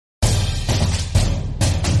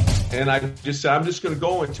And I just said, I'm just going to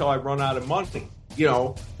go until I run out of money.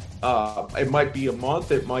 It might be a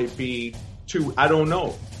month, it might be two, I don't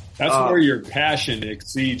know. That's where your passion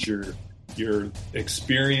exceeds your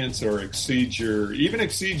experience, or exceeds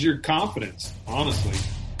your confidence, honestly.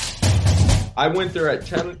 I went there at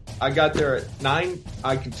 10. I got there at 9.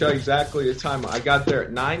 I can tell you exactly the time. I got there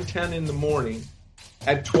at 9:10 in the morning.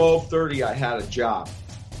 At 12:30, I had a job.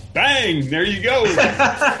 Bang! There you go.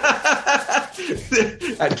 At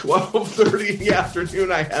 12:30 in the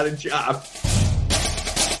afternoon, I had a job.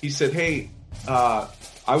 He said, hey, I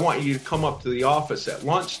want you to come up to the office at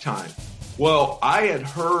lunchtime. Well, I had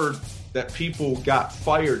heard that people got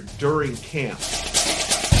fired during camp.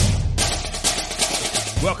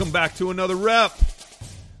 Welcome back to another rep.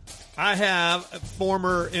 I have a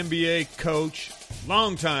former NBA coach,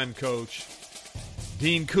 longtime coach,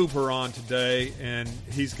 Dean Cooper on today, and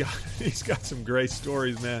he's got some great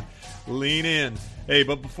stories, man. Lean in. Hey,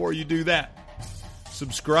 but before you do that,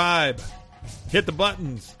 subscribe, hit the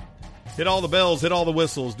buttons, hit all the bells, hit all the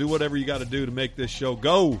whistles, do whatever you got to do to make this show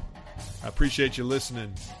go. I appreciate you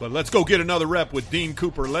listening, but let's go get another rep with Dean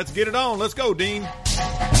Cooper. Let's get it on. Let's go, Dean.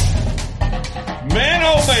 Man,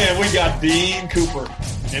 oh man, we got Dean Cooper,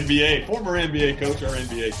 former NBA coach, our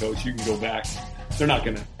NBA coach. You can go back. They're not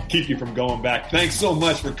going to keep you from going back. Thanks so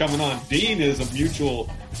much for coming on. Dean is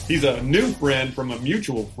he's a new friend from a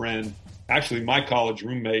mutual friend, actually my college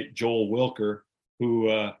roommate, Joel Wilker,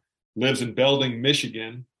 who lives in Belding,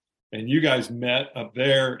 Michigan. And you guys met up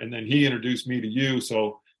there, and then he introduced me to you.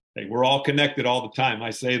 So, hey, we're all connected all the time. I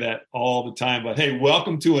say that all the time. But, hey,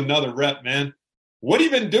 welcome to another rep, man. What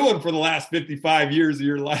have you been doing for the last 55 years of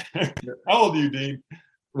your life? How old are you, Dean?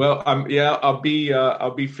 Well, I'll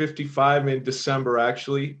be 55 in December,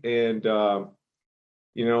 actually. And, I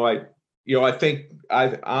think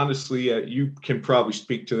honestly, you can probably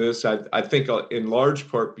speak to this. I think in large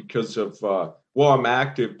part because of, I'm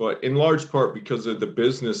active, but in large part because of the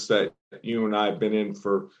business that you and I have been in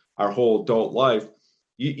for our whole adult life.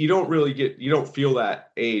 You don't feel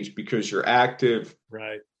that age because you're active.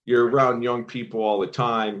 Right. You're around young people all the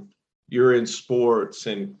time. You're in sports.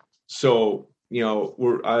 And so,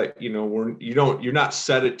 you're not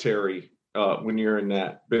sedentary when you're in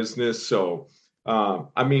that business. So, I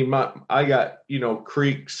got,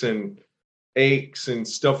 creaks and aches and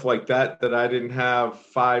stuff like that I didn't have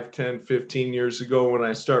 5, 10, 15 years ago when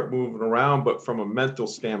I start moving around. But from a mental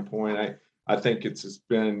standpoint, I think it's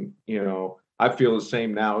been, I feel the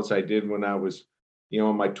same now as I did when I was,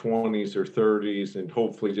 in my 20s or 30s, and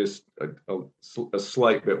hopefully just a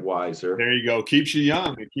slight bit wiser. There you go. Keeps you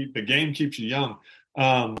young. The game keeps you young.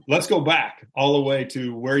 Let's go back all the way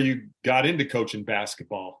to where you got into coaching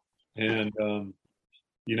basketball. And,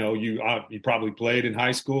 you probably played in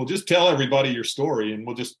high school. Just tell everybody your story, and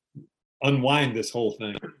we'll just unwind this whole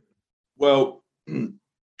thing. Well,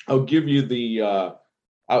 I'll give you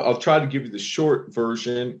I'll try to give you the short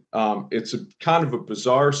version. It's a kind of a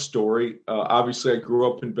bizarre story. Obviously, I grew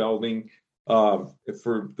up in Belding. For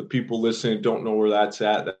the people listening who don't know where that's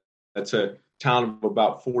at, that's a town of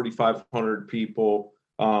about 4,500 people,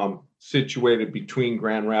 situated between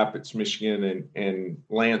Grand Rapids, Michigan, and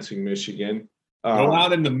Lansing, Michigan. Go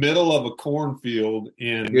out in the middle of a cornfield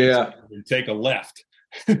and take a left.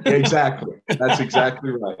 Exactly. That's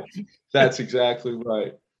exactly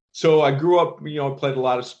right. So I grew up, played a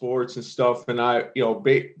lot of sports and stuff, and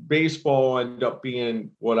baseball ended up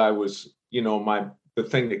being what I was, the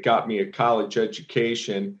thing that got me a college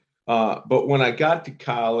education. But when I got to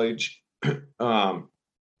college,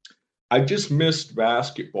 I just missed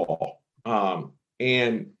basketball,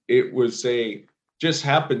 and it was just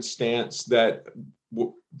happenstance that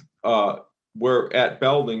where at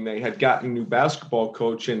Belding they had gotten a new basketball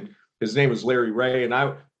coach, and his name was Larry Ray, and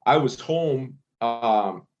I was home.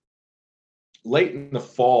 Late in the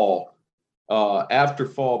fall, after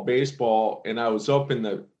fall baseball, and I was up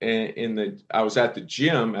I was at the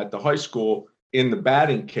gym at the high school in the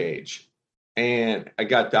batting cage, and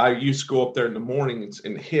I used to go up there in the mornings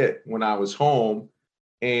and hit when I was home,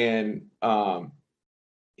 and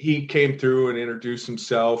he came through and introduced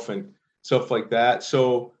himself and stuff like that.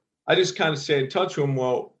 So I just kind of stayed in touch with him.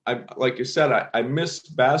 Well, like I said, I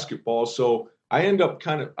missed basketball, so I end up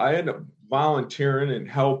volunteering and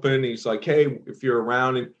helping. He's like, hey, if you're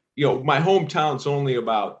around, and my hometown's only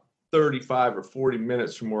about 35 or 40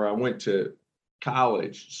 minutes from where I went to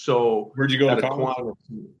college. So where'd you go to college?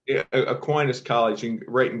 Aquinas College,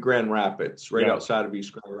 right in Grand Rapids, outside of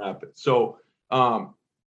East Grand Rapids. So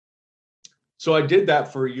so I did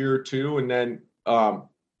that for a year or two, and then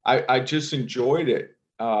I just enjoyed it.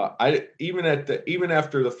 Even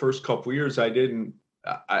after the first couple of years,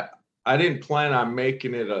 I didn't plan on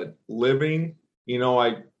making it a living. You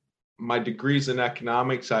know, my degree's in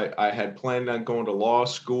economics. I had planned on going to law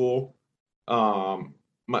school.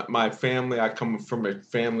 My family, I come from a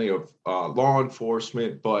family of law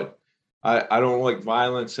enforcement, but I don't like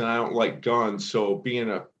violence and I don't like guns. So being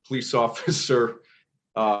a police officer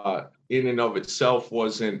in and of itself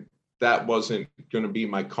wasn't going to be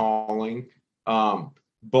my calling.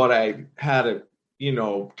 But I had a,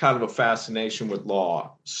 kind of a fascination with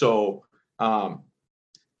law. So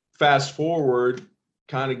fast forward,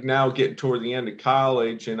 kind of now getting toward the end of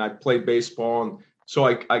college, and I played baseball, and so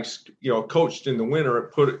I coached in the winter.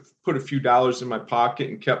 It put a few dollars in my pocket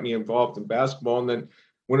and kept me involved in basketball. And then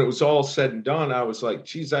when it was all said and done, I was like,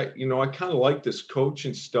 geez, I kind of like this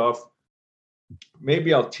coaching stuff.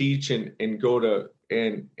 Maybe I'll teach and go to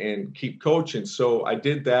and keep coaching. So I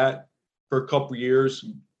did that for a couple of years,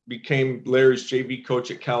 became Larry's JV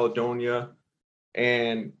coach at Caledonia,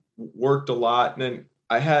 and worked a lot. And then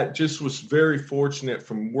I was very fortunate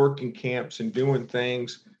from working camps and doing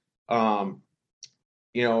things. My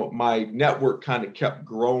network kind of kept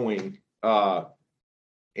growing.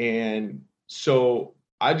 And so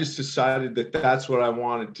I just decided that that's what I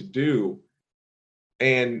wanted to do.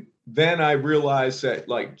 And then I realized that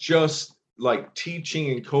just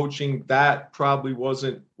teaching and coaching, that probably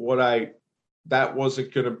wasn't that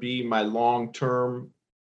wasn't going to be my long-term,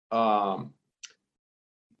 You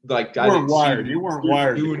weren't wired.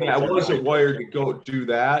 I wasn't wired to go do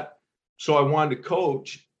that. So I wanted to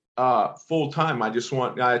coach full time. At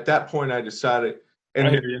that point I decided,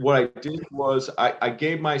 and what I did was I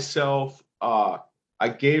gave myself a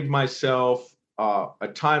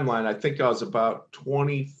timeline. I think I was about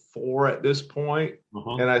 24 at this point.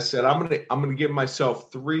 And I said, I'm going to give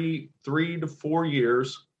myself 3 to 4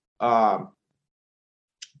 years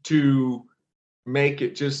to make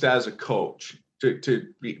it just as a coach, to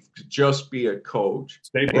just be a coach.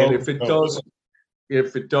 And if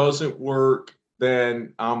it doesn't work,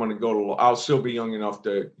 then I'm going to I'll still be young enough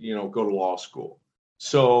to, go to law school.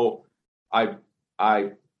 So I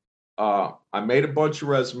made a bunch of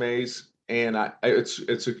resumes, and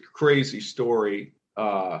it's a crazy story.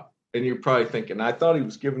 And you're probably thinking, I thought he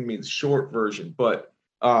was giving me the short version, but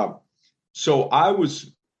so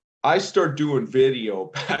I started doing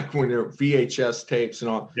video back when there were VHS tapes and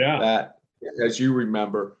all that, as you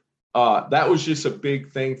remember. That was just a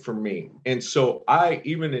big thing for me. And so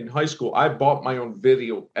even in high school, I bought my own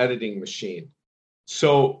video editing machine.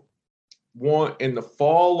 So in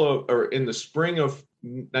the spring of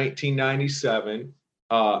 1997,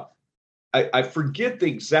 I forget the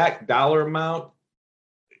exact dollar amount.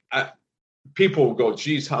 People will go,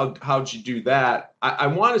 geez, how'd you do that? I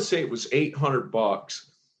want to say it was $800.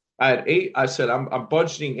 I said, I'm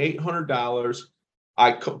budgeting $800.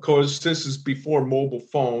 Because this is before mobile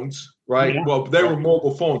phones, right? Yeah. Well, there were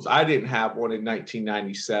mobile phones. I didn't have one in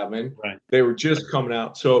 1997. Right. They were just coming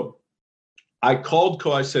out. So I called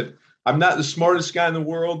I said, I'm not the smartest guy in the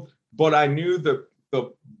world, but I knew the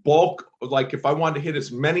bulk, if I wanted to hit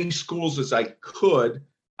as many schools as I could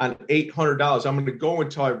on $800, I'm going to go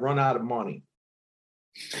until I run out of money.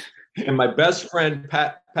 And my best friend,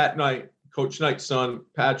 Pat Knight, Coach Knight's son,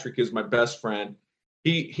 Patrick, is my best friend.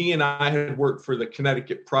 He and I had worked for the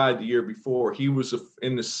Connecticut Pride the year before. He was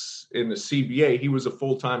in the CBA. He was a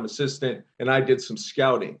full-time assistant, and I did some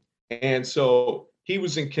scouting. And so he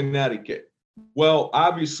was in Connecticut. Well,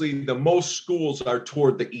 obviously, the most schools are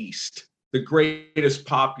toward the east, the greatest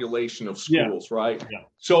population of schools, right? Yeah.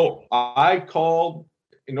 So I called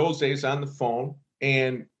in those days on the phone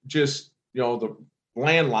and just, the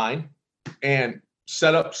landline, and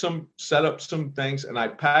set up some things, and I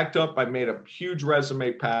packed up. I made a huge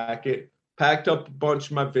resume packet, packed up a bunch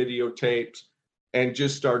of my videotapes, and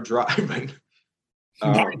just started driving.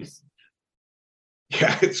 Nice.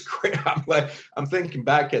 Yeah, it's great. I'm thinking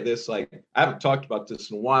back at this, I haven't talked about this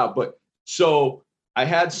in a while, but so I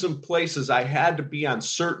had some places I had to be on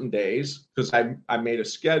certain days because I made a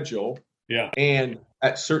schedule. Yeah. And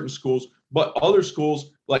at certain schools, but other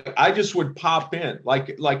schools, I just would pop in,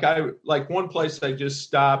 one place I just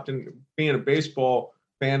stopped, and being a baseball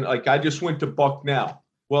fan, I just went to Bucknell.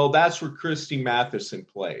 Well, that's where Christy Matheson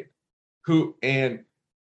played, and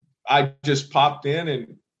I just popped in,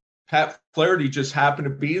 and Pat Flaherty just happened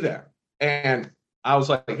to be there. And I was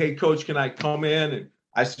like, hey, coach, can I come in? And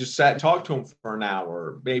I just sat and talked to him for an hour,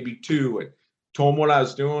 or maybe 2, and told him what I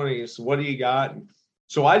was doing. And he said, what do you got? And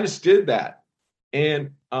so I just did that.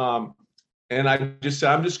 And I just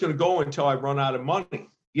said, I'm just going to go until I run out of money.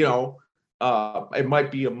 It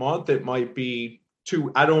might be a month. It might be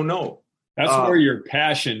 2. I don't know. That's where your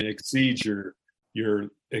passion exceeds your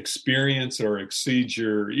experience or exceeds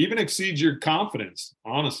your confidence,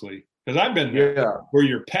 honestly. Because I've been there where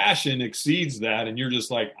your passion exceeds that and you're just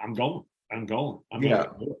like, I'm going. I'm going to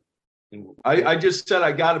do it. I just said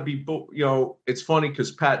I got to be, it's funny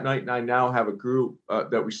because Pat Knight and I now have a group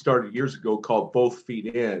that we started years ago called Both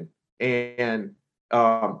Feet In. And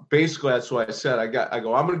basically that's what I said. I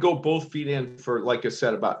go, I'm going to go both feet in for, like I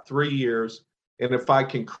said, about 3 years. And if I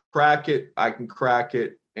can crack it, I can crack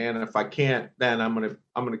it. And if I can't, then I'm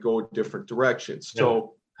going to go a different direction.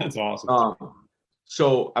 So that's awesome.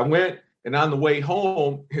 So I went, and on the way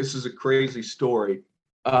home, this is a crazy story.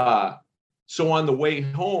 So on the way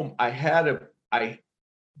home, the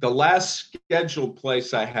last scheduled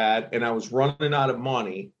place I had, and I was running out of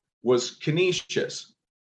money, was Canisius.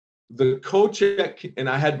 The coach and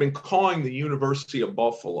I had been calling the University of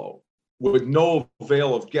Buffalo with no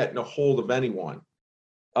avail of getting a hold of anyone.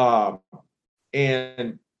 But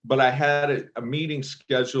I had a meeting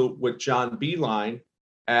scheduled with John Beilein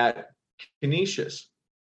at Canisius.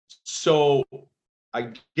 So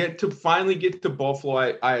I finally get to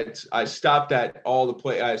Buffalo. I stopped at all the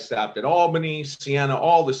place. I stopped at Albany, Siena,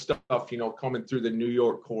 all the stuff, coming through the New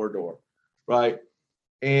York corridor, right?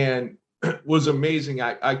 And it was amazing.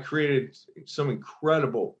 I created some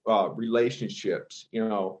incredible relationships.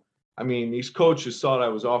 I mean, these coaches thought I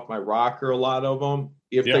was off my rocker, a lot of them,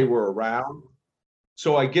 if they were around.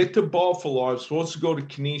 So I get to Buffalo. I'm supposed to go to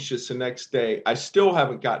Canisius the next day. I still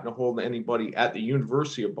haven't gotten a hold of anybody at the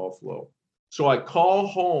University of Buffalo. So I call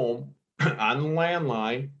home on the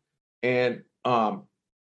landline, and my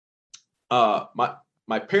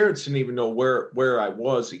parents didn't even know where I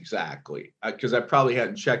was exactly, because I probably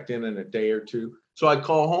hadn't checked in a day or two. So I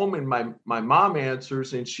call home, and my mom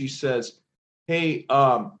answers, and she says, "Hey,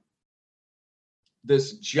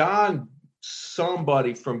 this John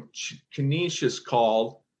somebody from Canisius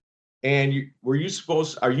called, and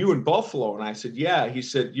are you in Buffalo?" And I said, "Yeah." He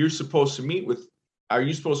said, "Are you supposed to meet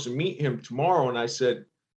him tomorrow?" And I said,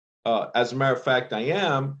 "As a matter of fact, I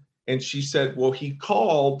am." And she said, "Well, he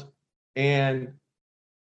called and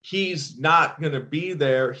he's not going to be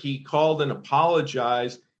there. He called and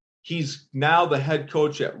apologized. He's now the head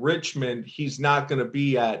coach at Richmond. He's not going to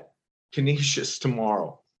be at Canisius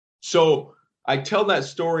tomorrow." So I tell that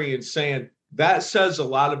story and saying that says a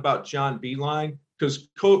lot about John Beilein, because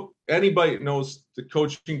anybody that knows the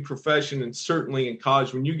coaching profession, and certainly in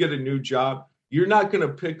college, when you get a new job, you're not going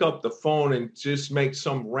to pick up the phone and just make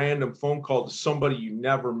some random phone call to somebody you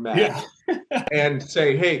never met and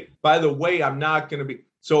say, "Hey, by the way, I'm not going to be."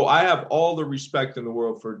 So I have all the respect in the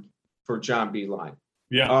world for John Beilein.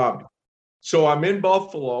 Yeah. So I'm in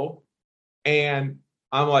Buffalo, and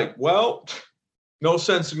I'm like, well, no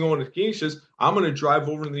sense in going to Canisius. I'm going to drive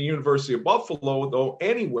over to the University of Buffalo, though,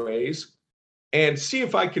 anyways, and see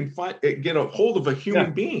if I can get a hold of a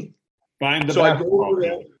human being. Find the so I go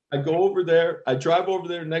over there. I drive over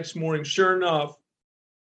there next morning. Sure enough,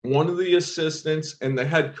 one of the assistants and the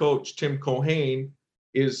head coach, Tim Cohane,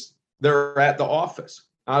 they're at the office.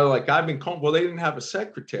 I've been calling. Well, they didn't have a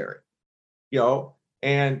secretary,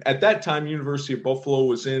 and at that time, University of Buffalo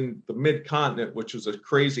was in the Mid-Continent, which was a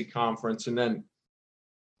crazy conference. And then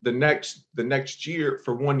the next year,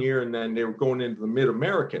 for 1 year, and then they were going into the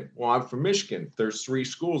Mid-American. Well, I'm from Michigan. There's 3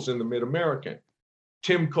 schools in the Mid-American.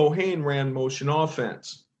 Tim Cohane ran motion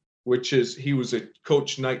offense, he was a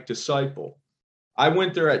Coach Knight disciple. I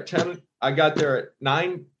went there at 10. I got there at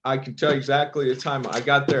 9. I can tell you exactly the time. I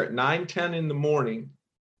got there at 9:10 in the morning.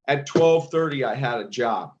 At 12:30, I had a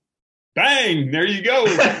job. Bang! There you go.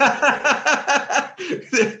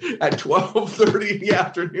 At 12:30 in the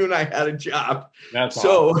afternoon, I had a job. That's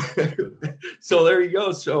awesome. So there you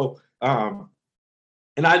go. So, and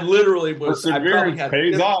I literally was. Perseverance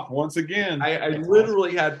pays off once again. I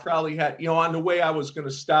literally probably had, on the way I was going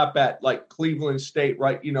to stop at like Cleveland State,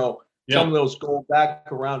 right? Some of those going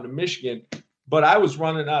back around to Michigan, but I was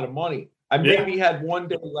running out of money. I maybe had 1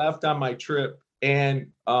 day left on my trip.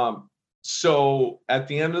 And so at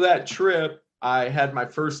the end of that trip, I had my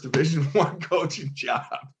first Division I coaching job.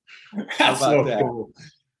 That's so cool.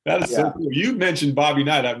 That is so cool. You mentioned Bobby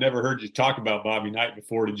Knight. I've never heard you talk about Bobby Knight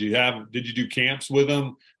before. Did you do camps with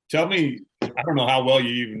him? Tell me, I don't know how well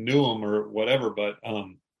you even knew him or whatever, but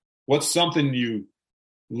what's something you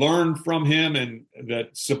learned from him and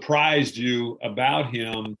that surprised you about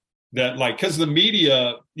him that, like, because the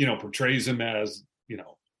media, portrays him as,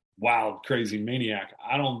 wild, crazy maniac.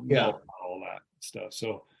 I don't know about all that stuff.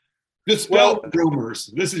 So dispel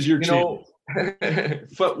rumors. This is your chance.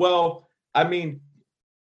 Well, I mean,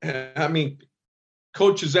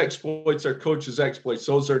 coaches' exploits are coaches' exploits.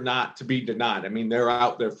 Those are not to be denied. I mean, they're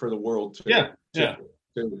out there for the world to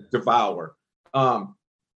devour.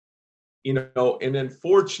 and then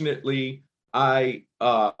fortunately, I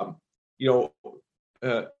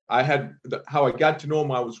had how I got to know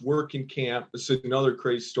him. I was working camp. This is another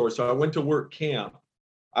crazy story. So I went to work camp.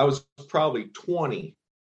 I was probably 20,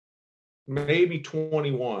 maybe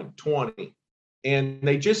 21, 20, and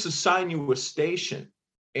they just assign you a station.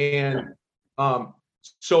 And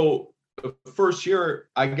so the first year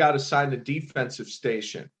I got assigned a defensive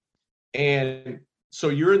station. And so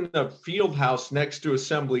you're in the field house next to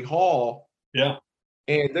Assembly Hall. Yeah.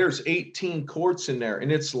 And there's 18 courts in there,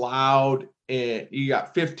 and it's loud, and you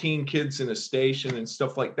got 15 kids in a station and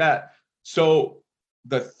stuff like that. So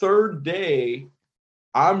the third day,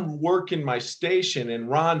 I'm working my station, and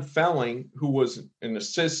Ron Felling, who was an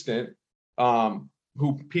assistant,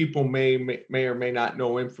 who people may or may not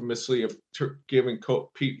know infamously of giving Coach,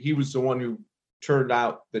 he was the one who turned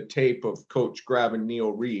out the tape of Coach grabbing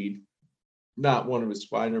Neil Reed. Not one of his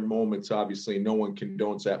finer moments, obviously. No one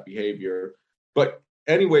condones that behavior. But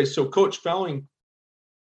anyway, so Coach Felling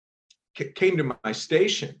came to my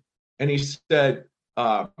station, and he said,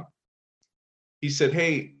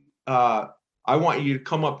 hey, I want you to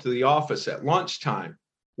come up to the office at lunchtime.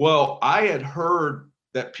 Well, I had heard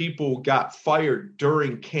that people got fired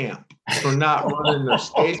during camp for not running their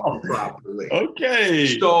station properly.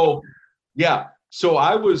 Okay. So, yeah. So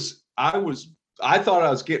I thought I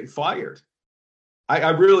was getting fired. I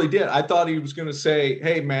really did. I thought he was going to say,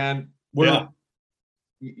 hey, man,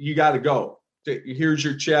 you got to go. Here's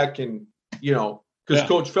your check. And, because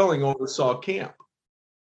Coach Felling oversaw camp.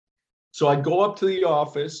 So I go up to the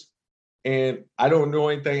office, and I don't know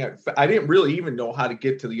anything. I didn't really even know how to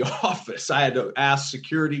get to the office. I had to ask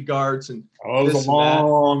security guards. And it was a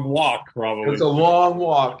long walk, probably. It was a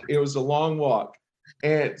long walk.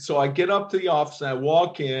 And so I get up to the office, and I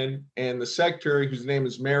walk in, and the secretary, whose name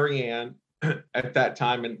is Mary Ann at that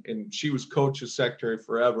time, and she was Coach's secretary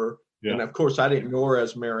forever. Yeah. And of course, I didn't know her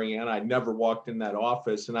as Mary Ann. I never walked in that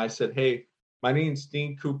office. And I said, hey, my name's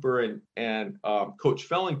Dean Cooper, and Coach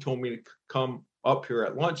Felling told me to come up here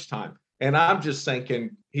at lunchtime. And I'm just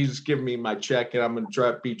thinking he's giving me my check, and I'm going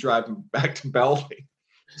to be driving back to Belding.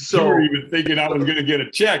 So you were even thinking I was going to get a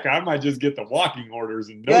check. I might just get the walking orders.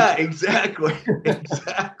 And exactly.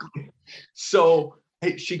 So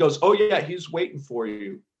she goes, oh, yeah, he's waiting for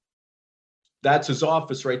you. That's his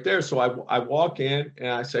office right there. So I walk in, and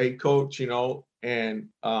I say, hey, Coach, and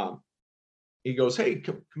he goes, hey,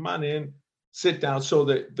 come on in, sit down. So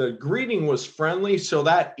the greeting was friendly, so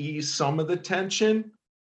that eased some of the tension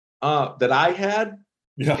that I had.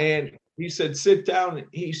 Yeah. And he said, sit down. And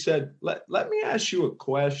he said, let me ask you a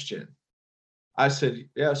question. I said,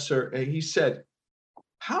 yes, sir. And he said,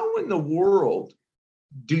 how in the world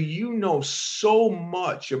do you know so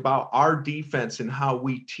much about our defense and how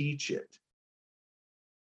we teach it?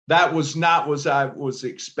 That was not what I was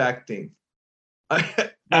expecting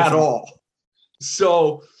at all.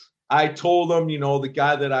 So I told him, the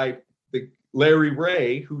guy Larry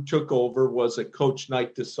Ray, who took over, was a Coach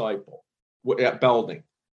Knight disciple at Belding.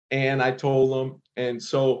 And I told him, and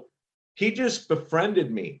so he just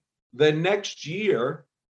befriended me. The next year,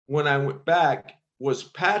 when I went back, was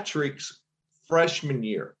Patrick's freshman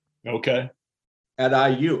year. Okay. At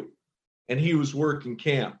IU. And he was working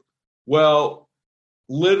camp. Well,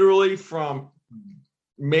 literally from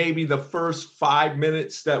maybe the first 5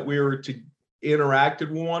 minutes that we were to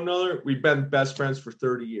interacted with one another, we've been best friends for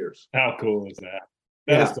 30 years. How cool is that?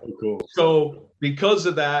 That's so cool. So because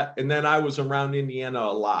of that, and then I was around Indiana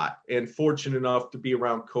a lot, and fortunate enough to be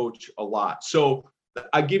around Coach a lot. So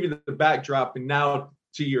I give you the backdrop, and now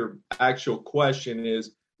to your actual question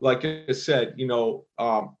is, like I said,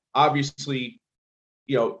 obviously,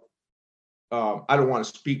 I don't want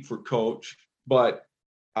to speak for Coach, but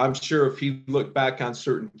I'm sure if he looked back on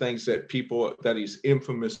certain things that he's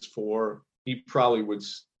infamous for, he probably would,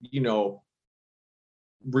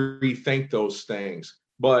 rethink those things.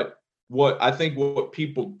 But what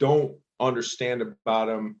people don't understand about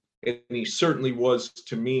him, and he certainly was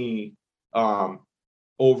to me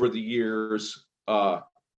over the years,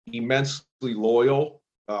 immensely loyal,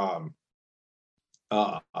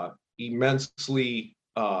 immensely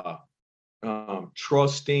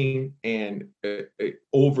trusting, and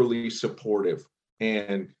overly supportive.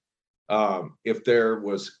 And if there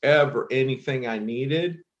was ever anything I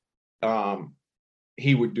needed,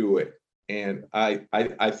 he would do it. And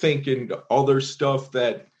I think in other stuff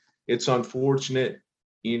that it's unfortunate,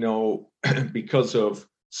 because of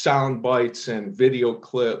sound bites and video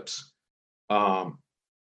clips,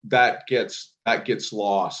 that gets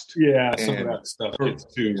lost. Yeah, some of that stuff gets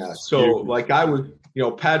too. Yeah. So like I would,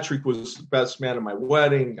 Patrick was the best man at my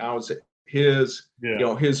wedding. I was at his,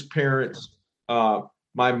 his parents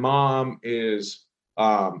my mom is,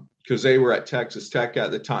 because they were at Texas Tech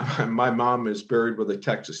at the time. My mom is buried with a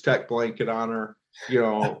Texas Tech blanket on her,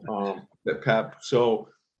 that Pep. So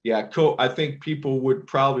yeah, I think people would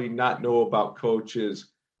probably not know about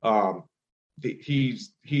coaches.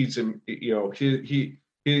 He's he's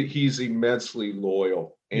immensely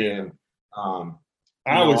loyal, and I'm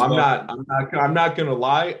not gonna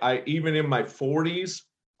lie. I even in my 40s,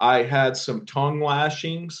 I had some tongue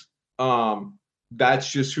lashings.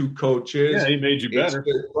 That's just who Coach is. Yeah, he made you better.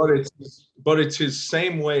 But it's his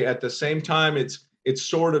same way. At the same time, it's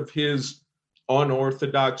sort of his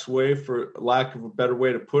unorthodox way, for lack of a better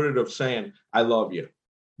way to put it, of saying, I love you.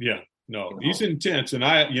 Yeah, no, he's intense. And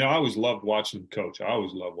I always loved watching him coach.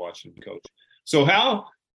 So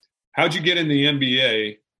how'd you get in the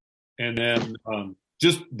NBA? And then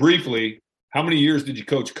just briefly, how many years did you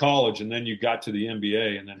coach college, and then you got to the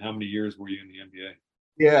NBA, and then how many years were you in the NBA?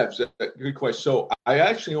 Yeah, it's a good question. So I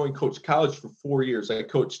actually only coached college for 4 years. I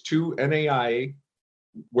coached 2 NAIA,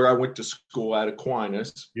 where I went to school at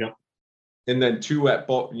Aquinas. Yeah. And then 2 at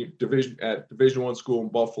Division I school in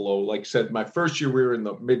Buffalo. Like I said, my first year we were in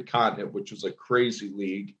the Mid-Continent, which was a crazy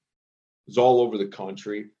league. It was all over the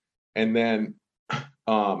country. And then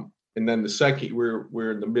the second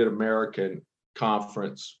we're in the Mid-American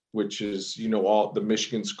Conference, which is, all the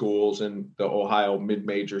Michigan schools and the Ohio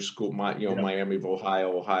mid-major school, Miami of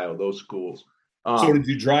Ohio, those schools. So did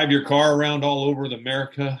you drive your car around all over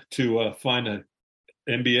America to find an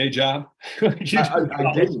NBA job? I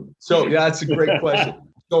didn't. So yeah, that's a great question.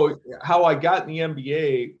 So how I got in the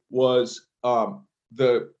NBA was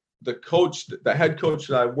the head coach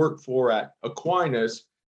that I worked for at Aquinas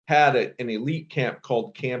had an elite camp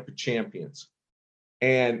called Camp of Champions,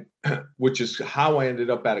 and which is how I ended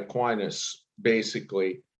up at Aquinas,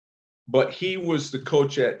 basically. But he was the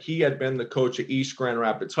coach he had been the coach at East Grand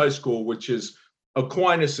Rapids High School, which is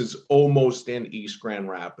Aquinas is almost in East Grand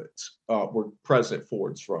Rapids, where President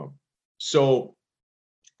Ford's from. So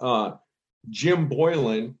Jim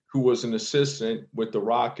Boylan, who was an assistant with the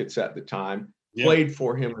Rockets at the time, played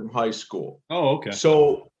for him in high school. Oh, okay.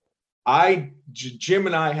 So Jim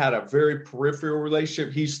and I had a very peripheral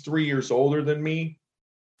relationship. He's 3 years older than me,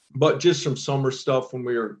 but just some summer stuff when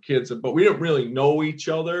we were kids, but we didn't really know each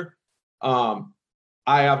other.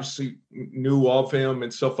 I obviously knew of him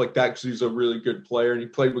and stuff like that because he's a really good player, and he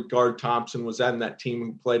played with Guard Thompson, was on that team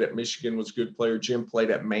who played at Michigan, was a good player. Jim played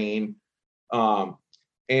at Maine.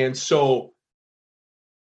 And so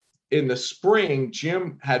in the spring,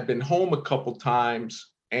 Jim had been home a couple times,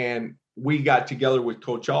 and we got together with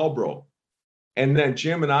Coach Albro. And then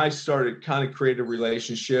Jim and I started kind of create a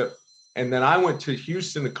relationship. And then I went to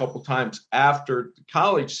Houston a couple times after the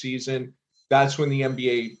college season. That's when the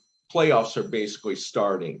NBA playoffs are basically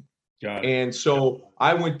starting. And so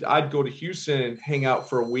I'd go to Houston and hang out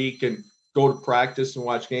for a week and go to practice and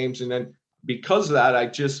watch games. And then because of that,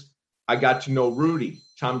 I got to know Rudy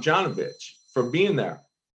Tomjanovich from being there.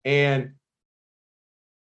 And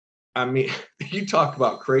I mean, you talk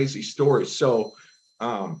about crazy stories. So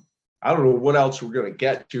I don't know what else we're going to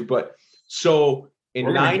get to, but so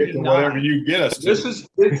in 99, whatever you get us to.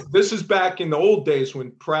 This is back in the old days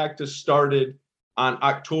when practice started on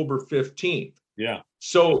October 15th. Yeah.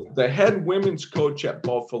 So the head women's coach at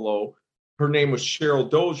Buffalo, her name was Cheryl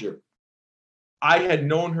Dozier. I had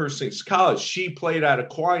known her since college. She played at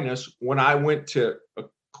Aquinas when I went to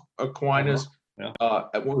Aquinas.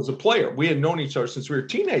 Was a player. We had known each other since we were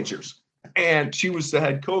teenagers, and she was the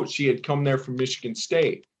head coach. She had come there from Michigan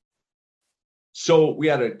State. So we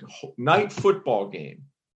had a night football game,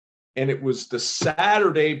 and it was the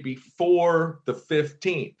Saturday before the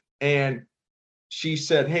 15th. And she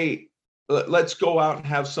said, hey, let's go out and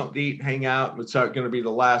have something to eat, hang out. It's going to be the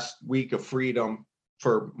last week of freedom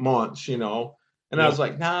for months, And I was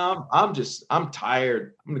like, nah, I'm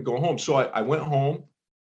tired. I'm going to go home. So I went home,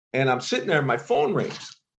 and I'm sitting there and my phone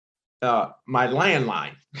rings, my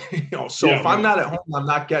landline. If I'm not at home, I'm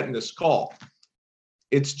not getting this call.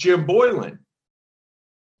 It's Jim Boylan.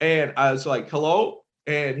 And I was like, hello?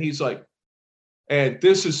 And he's like, and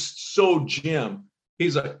this is so Jim.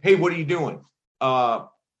 He's like, hey, what are you doing?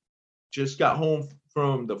 Just got home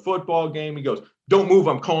from the football game. He goes, don't move.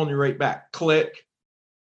 I'm calling you right back. Click.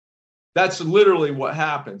 That's literally what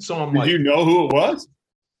happened. So I'm like, did you know who it was?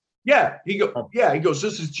 Yeah. He goes,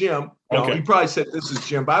 this is Jim. Okay. He probably said, this is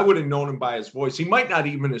Jim, but I would have known him by his voice. He might not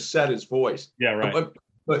even have said his voice. Yeah, right.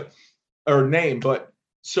 Or name. But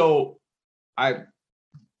so I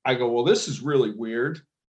go, well, this is really weird.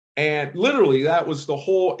 And literally that was the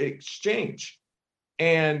whole exchange.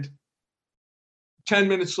 And 10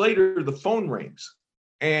 minutes later, the phone rings,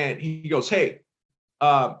 and he goes, hey,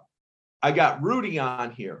 I got Rudy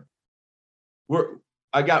on here. We're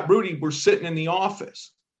sitting in the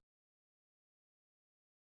office.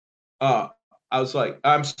 I was like,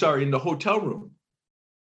 I'm sorry, in the hotel room.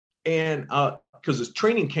 And because his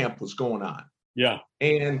training camp was going on. Yeah.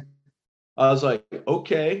 And I was like,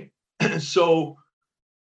 okay. So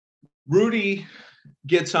Rudy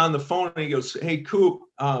gets on the phone and he goes, hey, Coop,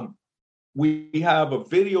 we have a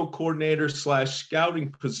video coordinator /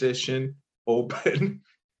 scouting position open.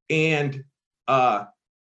 And I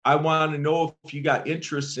want to know if you got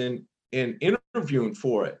interest in interviewing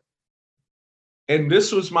for it. And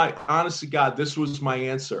this was honest to God, this was my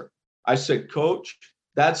answer. I said, Coach,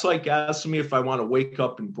 that's like asking me if I want to wake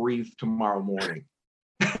up and breathe tomorrow morning.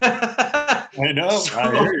 I know.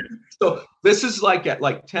 I hear you. So this is like at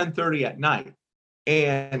 10:30 at night.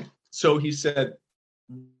 And so he said,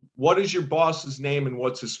 what is your boss's name and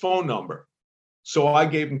what's his phone number? So I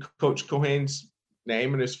gave him Coach Cohane's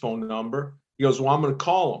name and his phone number. He goes, well, I'm going to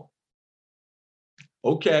call him.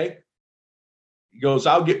 Okay. He goes,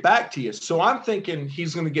 I'll get back to you. So I'm thinking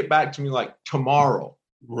he's going to get back to me like tomorrow.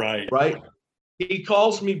 Right. He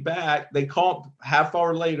calls me back. They call half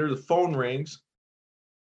hour later, the phone rings.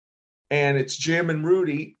 And it's Jim and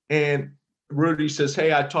Rudy. And Rudy says,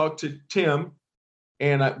 hey, I talked to Tim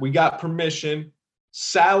and we got permission.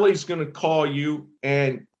 Sally's going to call you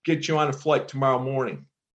and get you on a flight tomorrow morning.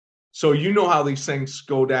 So you know how these things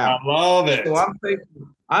go down. I love it. So I'm thinking,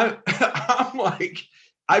 I'm like,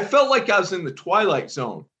 I felt like I was in the Twilight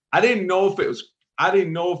Zone. I didn't know if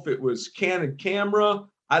it was Canon camera.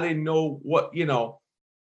 I didn't know what,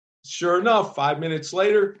 Sure enough, 5 minutes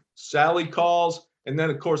later, Sally calls. And then,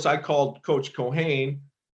 of course, I called Coach Cohane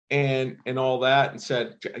and all that and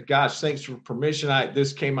said, gosh, thanks for permission.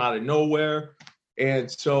 This came out of nowhere. And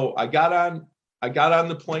so I got on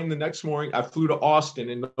the plane the next morning. I flew to Austin.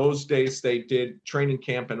 In those days, they did training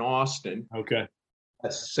camp in Austin. Okay.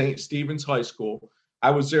 At St. Stephen's High School.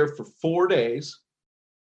 I was there for 4 days.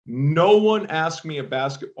 No one asked me a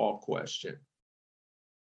basketball question.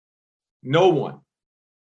 No one.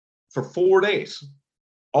 For 4 days.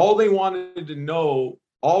 All they wanted to know,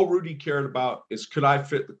 all Rudy cared about is, could I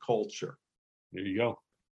fit the culture? There you go.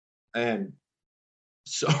 And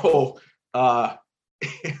so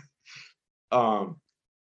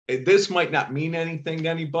this might not mean anything to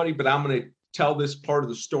anybody, but I'm going to tell this part of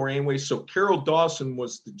the story anyway. So Carol Dawson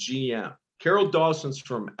was the GM. Carol Dawson's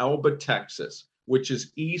from Elba, Texas, which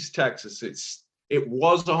is East Texas. It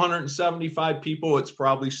was 175 people. It's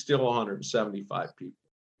probably still 175 people.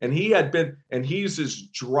 And he's as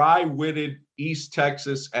dry-witted East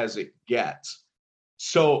Texas as it gets.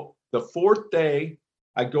 So the fourth day,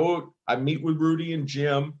 I meet with Rudy and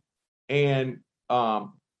Jim, and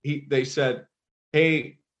they said,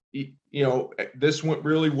 hey, this went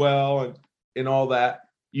really well and all that.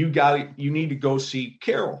 You need to go see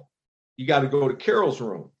Carol. You got to go to Carol's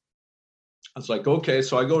room. I was like, okay.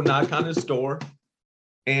 So I go knock on his door,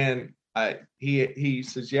 and he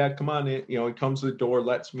says, yeah, come on in. He comes to the door,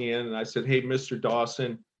 lets me in. And I said, hey, Mr.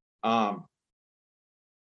 Dawson,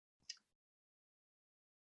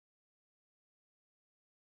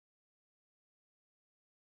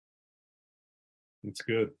 it's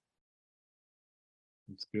good.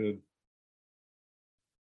 It's good.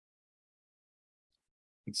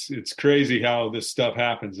 It's crazy how this stuff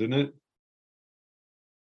happens, isn't it?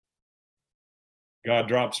 God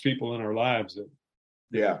drops people in our lives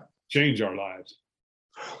that change our lives.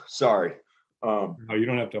 Sorry. No, you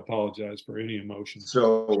don't have to apologize for any emotion.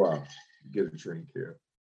 So get a drink here.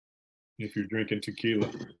 If you're drinking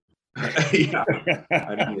tequila. Yeah.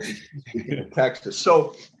 I mean, Texas.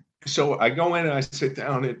 So I go in and I sit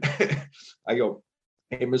down and I go,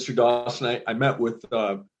 hey, Mr. Dawson, I met with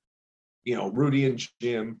Rudy and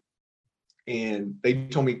Jim, and they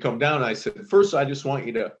told me to come down. And I said, first, I just want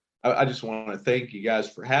to thank you guys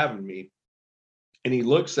for having me. And he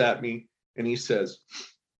looks at me and he says,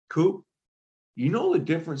 Coop, you know the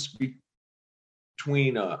difference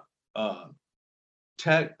between a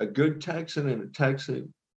good Texan and a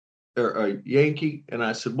Texan or a Yankee? And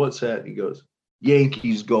I said, what's that? And he goes,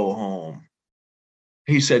 Yankees go home.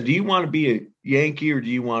 He said, do you want to be a Yankee or do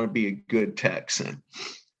you want to be a good Texan?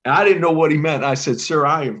 And I didn't know what he meant. I said, sir,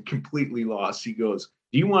 I am completely lost. He goes,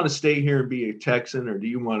 do you want to stay here and be a Texan or do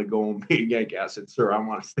you want to go and be a Yankee? I said, sir, I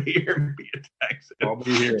want to stay here and be a Texan. I'll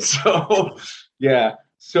be here. So, yeah.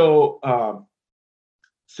 So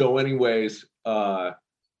anyways,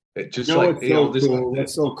 it just cool.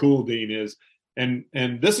 That's so cool, Dean, is, and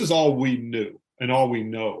this is all we knew and all we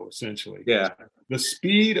know, essentially. Yeah. The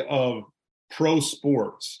speed of pro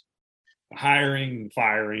sports, hiring,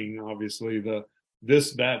 firing, obviously,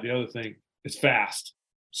 this, that, the other thing, is fast.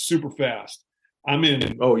 super fast. I'm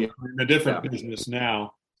in a different business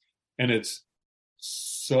now, and it's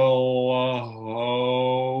so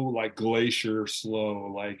like glacier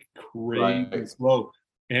slow, like crazy slow,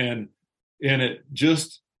 and it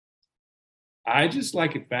just, I just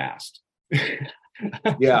like it fast.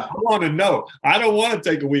 Yeah. I want to know. I don't want to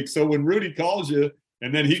take a week. So when Rudy calls you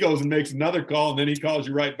and then he goes and makes another call and then he calls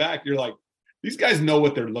you right back, you're like, these guys know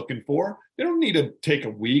what they're looking for. They don't need to take a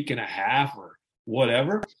week and a half or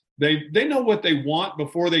whatever. They know what they want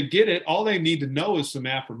before they get it. All they need to know is some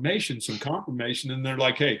affirmation, some confirmation. And they're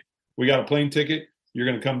like, hey, we got a plane ticket. You're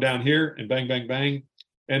going to come down here and bang, bang, bang.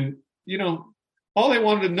 And, you know, all they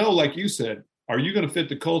wanted to know, like you said, are you going to fit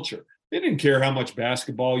the culture? They didn't care how much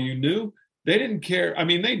basketball you knew. They didn't care. I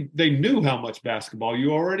mean, they knew how much basketball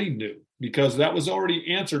you already knew because that was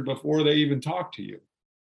already answered before they even talked to you.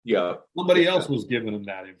 Yeah. Somebody else was giving them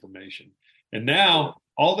that information. And now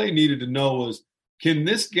all they needed to know was, can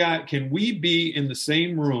we be in the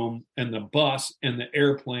same room and the bus and the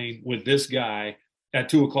airplane with this guy at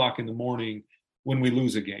 2:00 in the morning when we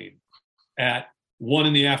lose a game, at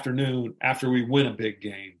 1 PM after we win a big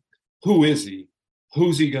game? Who is he?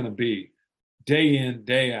 Who's he going to be? Day in,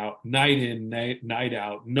 day out, night in, night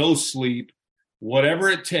out, no sleep, whatever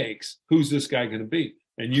it takes. Who's this guy going to be?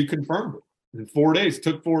 And you confirmed it in 4 days. It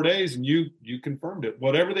took 4 days, and you confirmed it.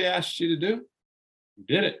 Whatever they asked you to do, you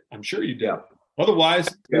did it. I'm sure you did. Yeah. Otherwise,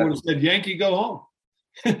 they would have said, Yankee, go home.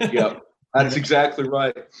 Yeah, that's exactly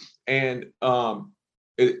right. And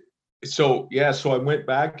so I went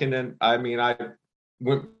back, and then I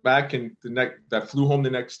went back, and I flew home the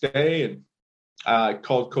next day, and I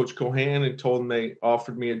called Coach Cohan and told him they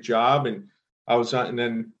offered me a job, and I was on. And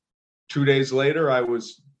then 2 days later, I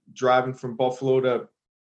was driving from Buffalo to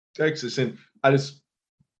Texas, and I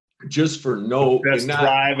just for no best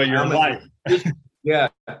drive of your life. Yeah.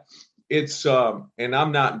 It's and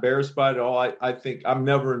I'm not embarrassed by it at all. I think I'm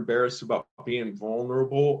never embarrassed about being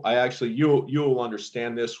vulnerable. I actually, you'll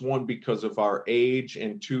understand this, one, because of our age,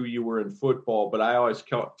 and two, you were in football, but I always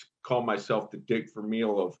call myself the Dick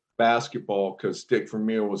Vermeil of basketball because Dick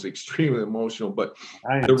Vermeil was extremely emotional. But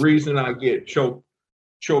the reason I get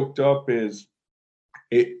choked up is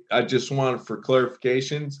I just wanted for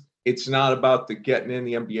clarifications. It's not about the getting in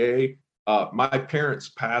the NBA. My parents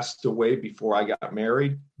passed away before I got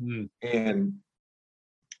married, and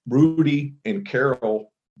Rudy and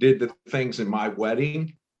Carol did the things in my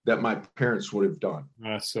wedding that my parents would have done.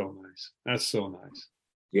 That's so nice. That's so nice.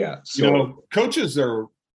 Yeah. So coaches are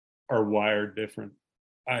wired different.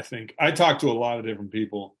 I think I talk to a lot of different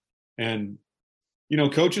people, and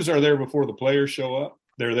coaches are there before the players show up.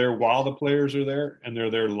 They're there while the players are there, and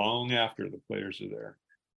they're there long after the players are there.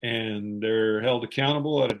 And they're held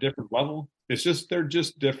accountable at a different level. It's just, they're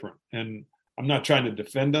just different. And I'm not trying to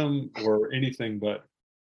defend them or anything, but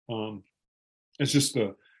it's just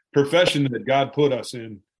the profession that God put us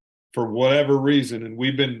in for whatever reason. And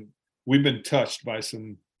we've been touched by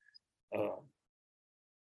some,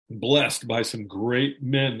 blessed by some great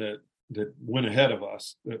men that went ahead of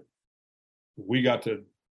us that we got to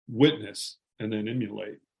witness and then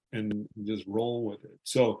emulate and just roll with it.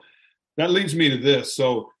 So that leads me to this.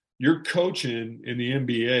 So you're coaching in the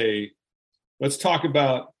NBA. Let's talk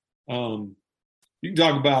about, you can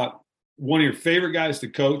talk about one of your favorite guys to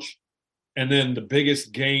coach and then the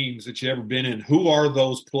biggest games that you've ever been in. Who are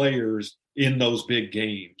those players in those big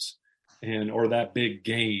games or that big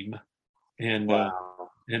game? And,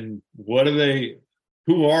 and what are they,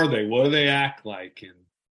 who are they? What do they act like? And,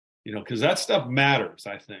 because that stuff matters,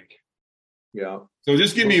 I think. Yeah. So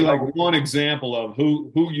just give me like one example of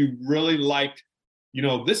who you really liked,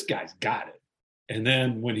 this guy's got it. And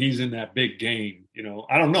then when he's in that big game,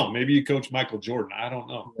 I don't know, maybe you coach Michael Jordan. I don't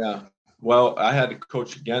know. Yeah. Well, I had to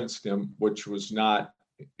coach against him, which was not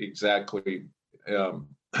exactly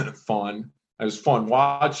fun. It was fun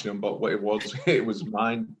watching him, but it was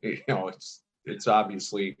mine. It's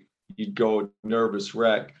obviously you'd go nervous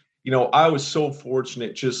wreck. I was so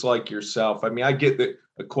fortunate, just like yourself. I mean, I get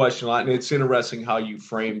a question a lot, and it's interesting how you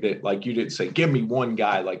framed it. Like, you didn't say, give me one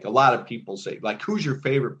guy. Like, a lot of people say, like, who's your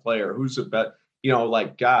favorite player? Who's the best?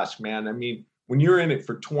 Like, gosh, man. I mean, when you're in it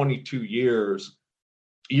for 22 years,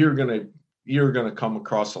 you're gonna come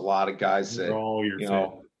across a lot of guys that,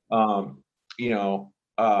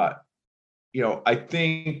 I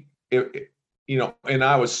think and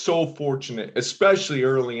I was so fortunate, especially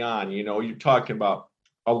early on. You're talking about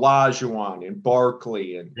Olajuwon and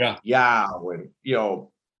Barkley and Yao and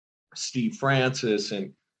Steve Francis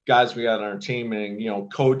and guys we got on our team,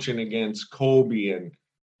 and coaching against Kobe and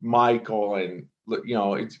Michael, and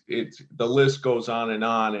it's the list goes on and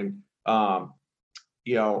on. And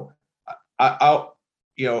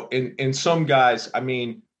and some guys, I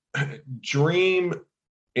mean, dream,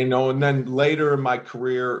 and then later in my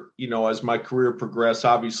career, as my career progressed,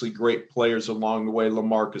 obviously great players along the way,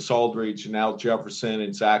 LaMarcus Aldridge and Al Jefferson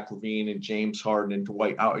and Zach LaVine and James Harden and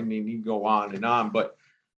Dwight Howard, and then you can go on and on. But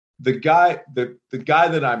the guy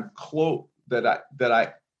that I'm close, that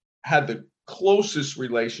I had the closest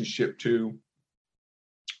relationship to,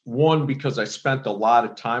 one, because I spent a lot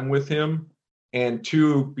of time with him, and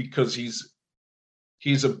two, because he's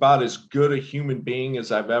about as good a human being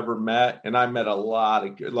as I've ever met. And I met a lot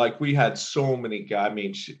of, like, we had so many guys. I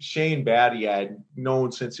mean, Shane Battier, I had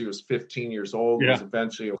known since he was 15 years old. Yeah. Was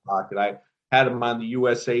eventually a Rocket. I had him on the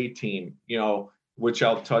USA team, which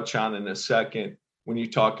I'll touch on in a second. When you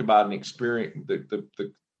talk about an experience,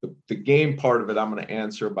 the game part of it, I'm going to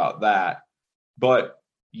answer about that. But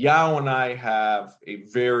Yao and I have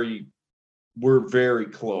we're very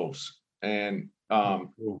close. And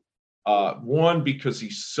one, because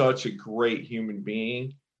he's such a great human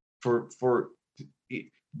being.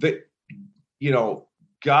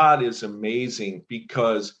 God is amazing,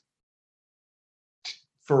 because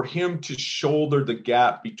for him to shoulder the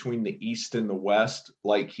gap between the East and the West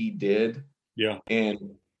like he did. Yeah. And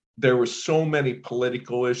there were so many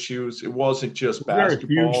political issues. It wasn't just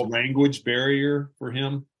basketball. There a huge language barrier for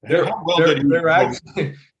him? They're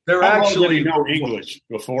actually did he know English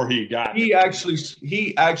before he got? He actually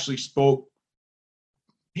spoke.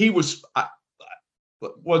 He was,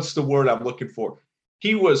 what's the word I'm looking for?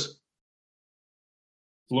 He was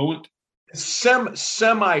fluent,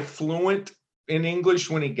 semi-fluent in English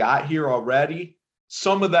when he got here already.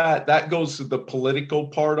 Some of that goes to the political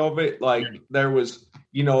part of it. Like, there was,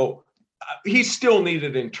 he still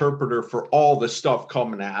needed an interpreter for all the stuff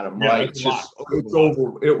coming at him, right?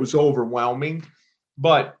 It was overwhelming.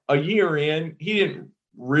 But a year in, he didn't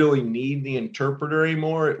really need the interpreter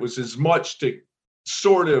anymore. It was as much to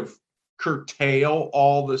sort of curtail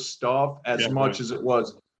all the stuff as much as it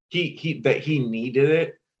was that he needed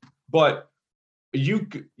it. But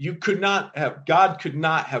God could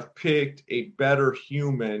not have picked a better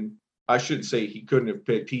human. I shouldn't say he couldn't have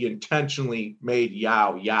picked. He intentionally made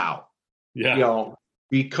Yao. Yeah.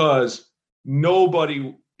 Because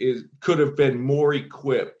nobody could have been more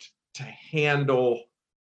equipped to handle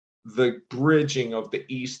the bridging of the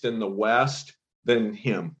East and the West than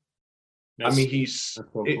him. He's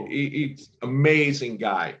amazing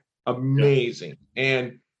guy, amazing.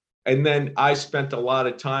 Yeah. And then I spent a lot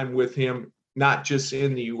of time with him, not just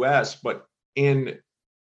in the U.S., but in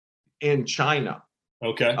China.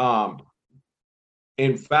 Okay.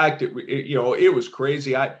 In fact, it was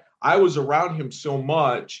crazy. I was around him so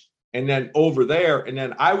much, and then over there, and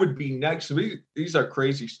then I would be next to me. These are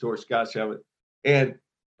crazy stories, guys. And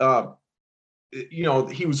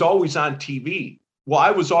he was always on TV. Well,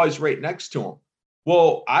 I was always right next to him.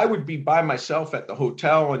 Well, I would be by myself at the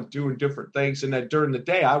hotel and doing different things, and then during the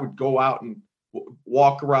day, I would go out and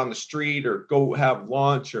walk around the street or go have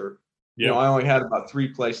lunch, or I only had about 3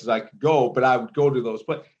 places I could go, but I would go to those.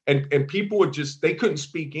 But and people would they couldn't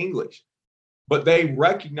speak English, but they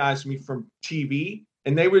recognized me from TV,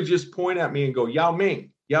 and they would just point at me and go, Yao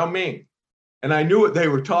Ming, and I knew what they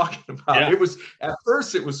were talking about. Yeah. It was, at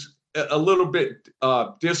first, it was a little bit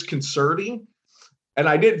disconcerting, and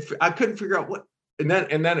I couldn't figure out what, and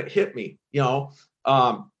then it hit me,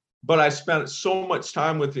 but I spent so much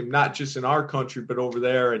time with him, not just in our country, but over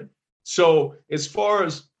there. And so as far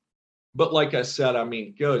as, but like I said, I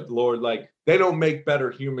mean, good Lord, like, they don't make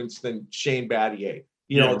better humans than Shane Battier.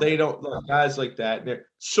 They don't, guys like that. And there are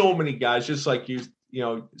so many guys, just like you,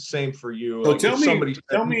 same for you. So like,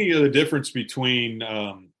 tell me the difference between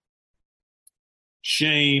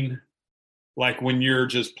Shane, like when you're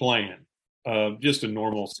just playing, just a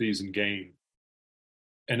normal season game,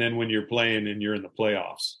 and then when you're playing and you're in the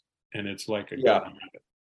playoffs, and it's like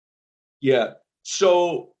Yeah.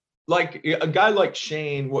 So, like, a guy like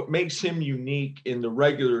Shane, what makes him unique in the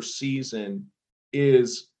regular season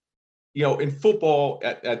is, in football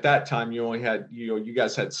at that time, you only had, you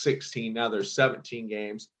guys had 16. Now there's 17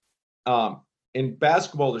 games. In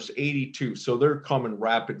basketball, there's 82. So they're coming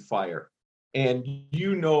rapid fire. And,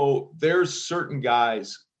 there's certain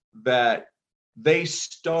guys that they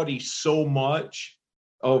study so much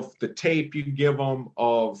of the tape you give them,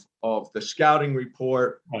 of the scouting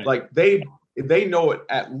report. Right. Like, they know it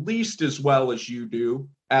at least as well as you do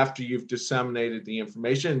after you've disseminated the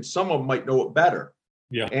information. And some of them might know it better.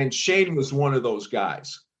 Yeah. And Shane was one of those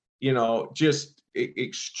guys, just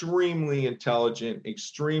extremely intelligent,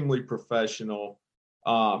 extremely professional.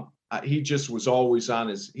 He just was always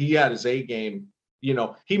he had his A game.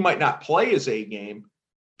 He might not play his A game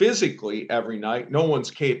physically every night. No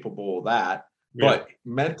one's capable of that. but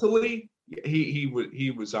mentally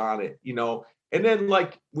he was on it, And then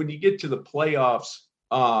like when you get to the playoffs,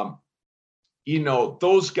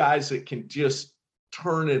 those guys that can just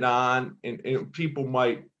turn it on, and people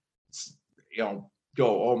might, go,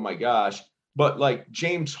 oh my gosh, but like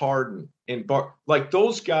James Harden and like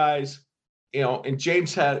those guys, and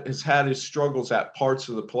James has had his struggles at parts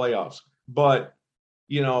of the playoffs, but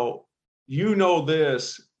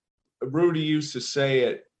this, Rudy used to say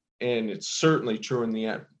it, and it's certainly true in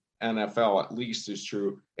the NFL, at least is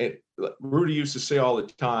true. Rudy used to say all the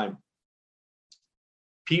time,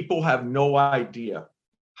 people have no idea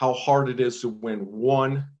how hard it is to win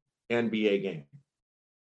one NBA game.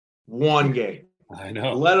 One game. I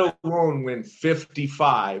know. Let alone win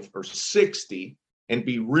 55 or 60 and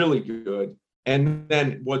be really good. And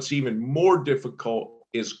then what's even more difficult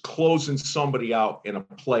is closing somebody out in a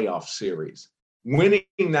playoff series. Winning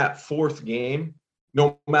that fourth game,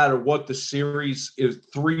 no matter what the series is,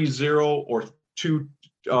 3-0 or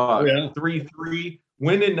 3-3,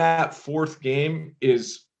 winning that fourth game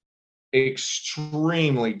is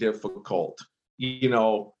extremely difficult.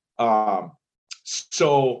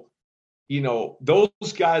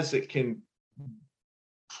 Those guys that can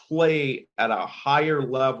play at a higher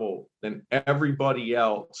level than everybody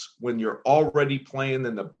else when you're already playing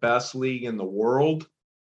in the best league in the world,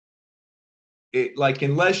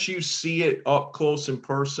 unless you see it up close and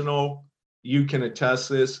personal, you can attest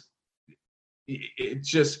this.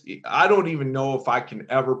 I don't even know if I can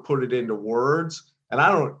ever put it into words.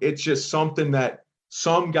 And it's just something that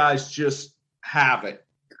some guys just have it,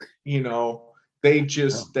 they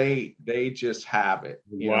just have it.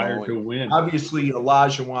 Wired to win. Obviously,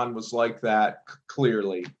 Olajuwon was like that.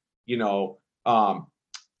 Clearly,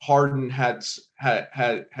 Harden had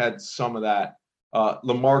some of that.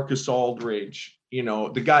 LaMarcus Aldridge,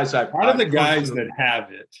 the guys How do the guys that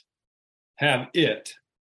have it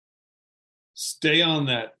stay on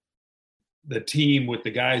the team with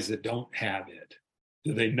the guys that don't have it?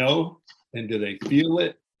 Do they know and do they feel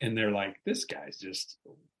it? And they're like, this guy's just,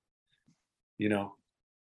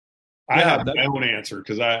 I have my own answer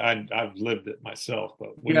because I've lived it myself.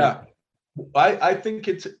 But I think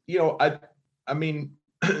it's, I mean,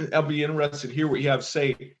 I'll be interested to hear what you have to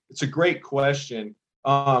say. It's a great question.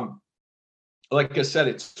 Like I said,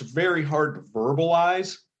 it's very hard to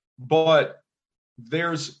verbalize, but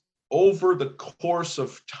there's over the course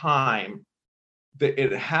of time that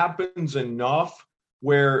it happens enough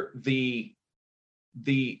where the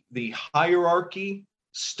hierarchy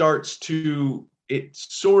starts to, it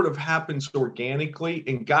sort of happens organically,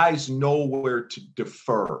 and guys know where to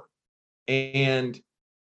defer. And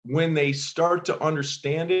when they start to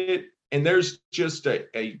understand it, and there's just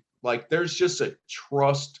there's just a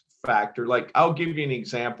trust factor. Like, I'll give you an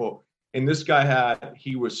example. And this guy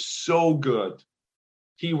he was so good.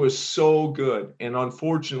 He was so good. And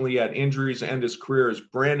unfortunately, had injuries to end his career, is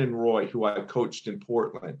Brandon Roy, who I coached in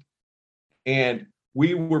Portland. And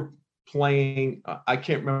we were playing, I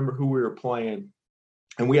can't remember who we were playing.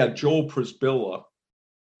 And we had Joel Prisbilla.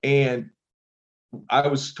 And I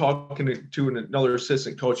was talking to another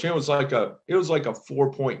assistant coach. And it was like a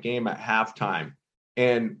 4-point game at halftime.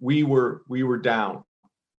 And we were down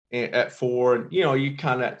at 4. And, you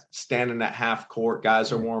kind of stand in that half court.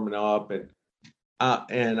 Guys are warming up. And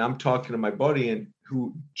I'm talking to my buddy, and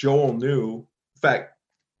who Joel knew. In fact,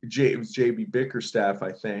 it was JB Bickerstaff,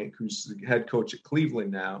 I think, who's the head coach at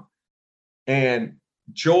Cleveland now. And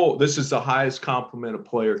Joel, this is the highest compliment a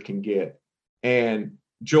player can get. And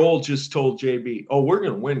Joel just told JB, "Oh, we're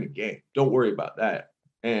going to win the game. Don't worry about that."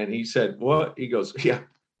 And he said, "What?" He goes, "Yeah,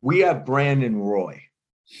 we have Brandon Roy.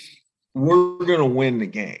 We're going to win the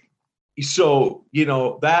game." So,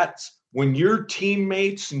 that's when your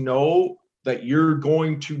teammates know that you're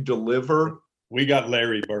going to deliver. We got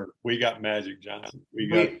Larry Bird. We got Magic Johnson. We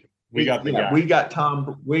got the guy. We got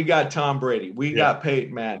Tom Brady. We got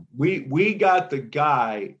Peyton Manning. We got the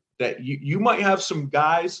guy that you might have some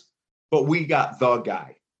guys, but we got the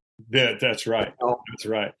guy. That's right. That's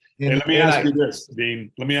right. And let me ask you this,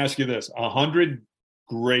 Dean. Let me ask you this. 100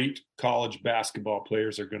 great college basketball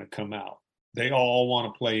players are going to come out. They all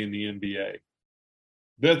want to play in the NBA.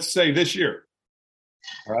 Let's say this year.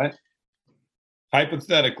 All right.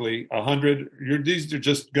 Hypothetically, 100, these are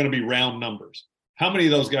just going to be round numbers. How many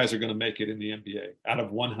of those guys are going to make it in the NBA out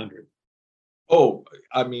of 100? Oh,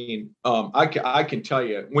 I mean, I can tell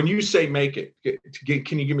you, when you say make it,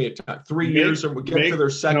 can you give me a time? 3 years, and we'll get to their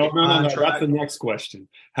second contract? No. That's the next question.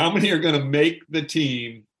 How many are going to make the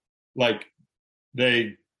team? Like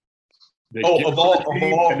they're going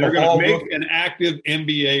to make an active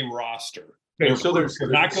NBA roster. Okay, so there's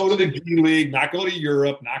not go to the G League, not go to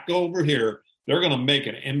Europe, not go over here. They're going to make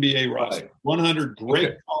an NBA roster. Right. 100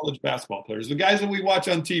 great college basketball players. The guys that we watch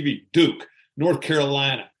on TV, Duke, North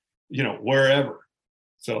Carolina, wherever.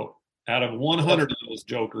 So out of 100 of those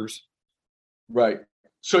jokers. Right.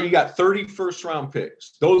 So you got 30 first-round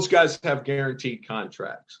picks. Those guys have guaranteed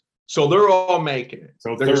contracts. So they're all making it.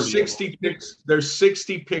 So there's 60 picks. There's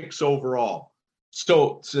 60 picks overall.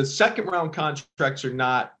 So the second-round contracts are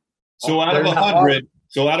not. So out of 100.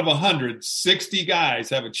 So out of 100, 60 guys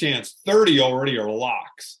have a chance. 30 already are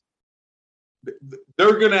locks.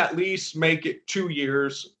 They're going to at least make it 2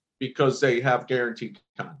 years because they have guaranteed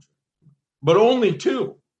contracts. But only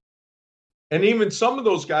 2. And even some of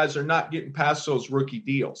those guys are not getting past those rookie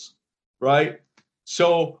deals, right?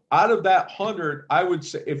 So out of that 100, I would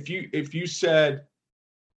say if you said,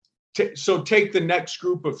 so take the next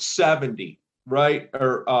group of 70, right?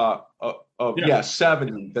 Or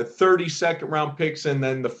 70, the 30 second round picks, and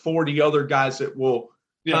then the 40 other guys that will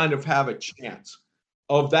kind of have a chance.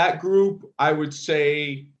 Of that group, I would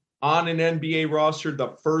say on an NBA roster, the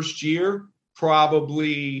first year,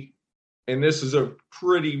 probably, and this is a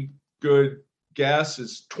pretty good guess,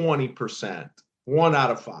 is 20%, 1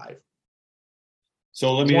 out of 5.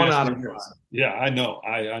 So let me one ask out you of this. 5. Yeah, I know.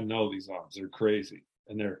 I know these odds. They're crazy.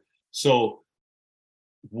 So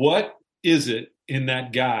what is it in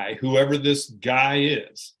that guy, whoever this guy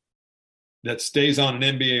is, that stays on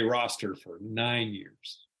an NBA roster for 9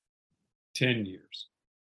 years, 10 years?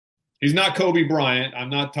 He's not Kobe Bryant. I'm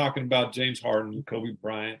not talking about James Harden, Kobe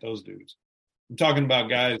Bryant, those dudes. I'm talking about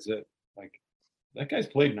guys that, like, that guy's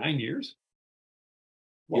played 9 years.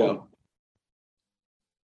 Whoa. Yeah.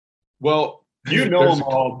 Well, you know them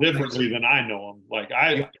all differently than I know them. Like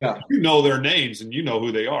you know their names and you know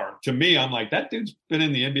who they are. To me, I'm like, that dude's been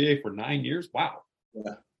in the NBA for 9 years. Wow.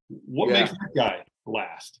 Yeah. What makes that guy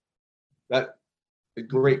last? That's a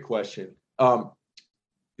great question.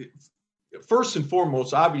 First and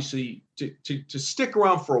foremost, obviously, to stick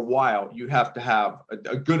around for a while, you have to have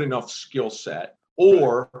a good enough skill set,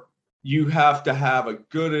 or you have to have a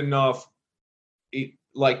good enough,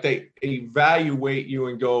 like they evaluate you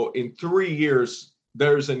and go, in 3 years,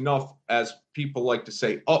 there's enough, as people like to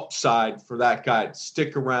say, upside for that guy to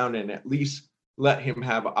stick around and at least let him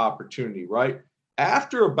have an opportunity, right?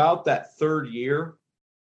 After about that third year,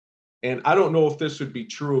 and I don't know if this would be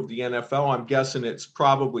true of the NFL. I'm guessing it's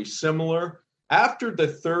probably similar. After the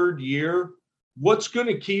third year, what's going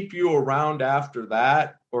to keep you around after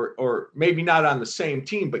that, or maybe not on the same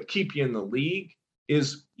team, but keep you in the league,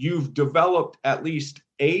 is you've developed at least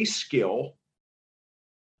a skill.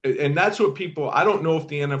 And that's what people, I don't know if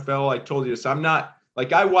the NFL, I told you this, I'm not,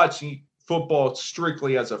 like, I watch football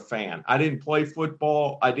strictly as a fan. I didn't play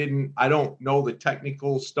football. I don't know the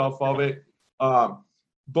technical stuff of it.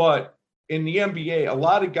 But in the NBA, a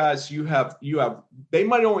lot of guys they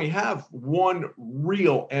might only have one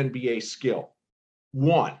real NBA skill,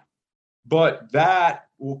 one, but that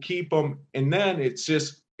will keep them. And then it's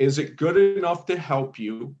just, is it good enough to help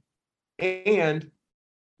you? And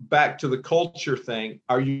back to the culture thing,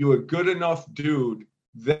 are you a good enough dude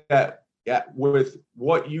that with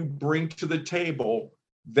what you bring to the table,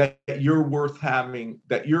 that you're worth having,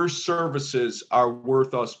 that your services are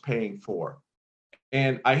worth us paying for?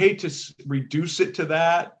 And I hate to reduce it to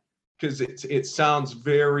that, because it sounds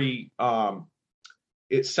very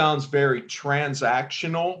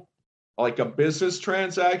transactional, like a business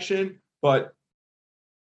transaction, but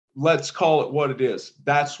let's call it what it is.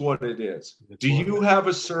 That's what it is. Do you have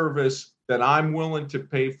a service that I'm willing to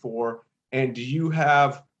pay for? And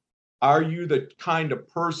are you the kind of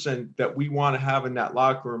person that we want to have in that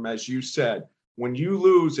locker room? As you said, when you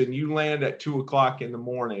lose and you land at 2:00 in the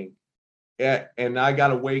morning, and I got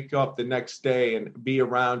to wake up the next day and be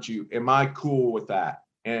around you, am I cool with that?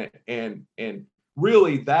 And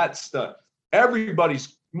really, that's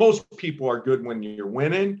most people are good when you're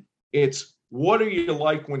winning. It's, what are you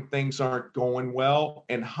like when things aren't going well?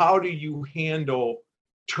 And how do you handle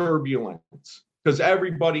turbulence? Because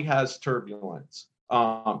everybody has turbulence.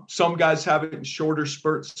 Some guys have it in shorter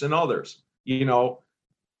spurts than others. The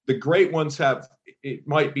great ones it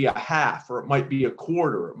might be a half, or it might be a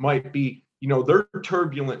quarter. It might be, their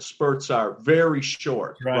turbulent spurts are very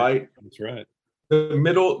short, right? That's right. The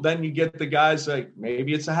middle, then you get the guys like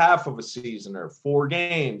maybe it's a half of a season or 4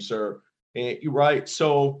 games, right?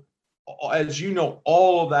 So, as you know,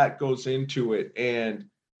 all of that goes into it.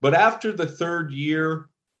 But after the third year,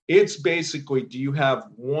 it's basically, do you have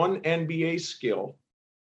one NBA skill,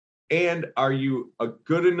 and are you a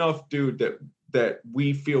good enough dude that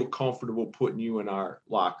we feel comfortable putting you in our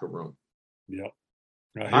locker room? Yep.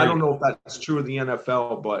 I don't know if that's true of the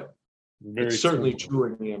NFL, but it's certainly true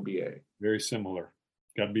in the NBA. Very similar.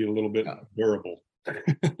 Got to be a little bit durable.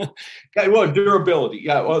 Yeah, well, durability.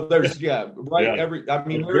 Yeah, well, there's right. Yeah. Every I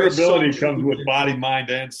mean, there durability is some comes with body, mind,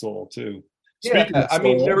 and soul too. Yeah, I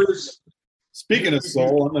mean, there is. Speaking of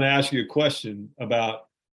soul, I'm going to ask you a question about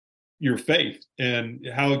your faith and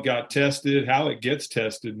how it got tested, how it gets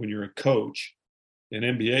tested when you're a coach, an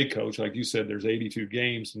NBA coach. Like you said, there's 82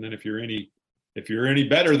 games, and then if you're any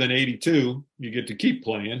better than 82, you get to keep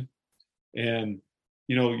playing. And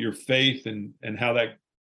your faith and how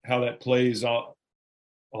that plays out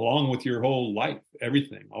along with your whole life,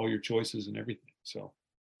 everything, all your choices and everything. So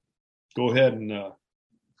go ahead and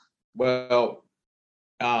well,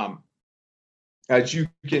 as you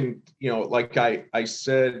can, like I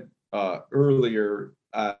said earlier,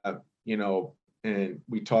 and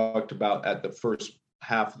we talked about at the first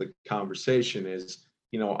half of the conversation is,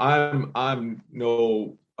 I am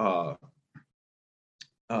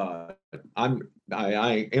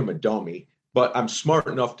a dummy, but I'm smart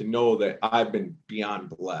enough to know that I've been beyond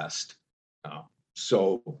blessed.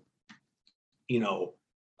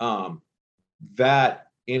 That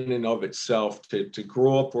in and of itself, to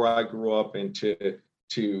grow up where I grew up and to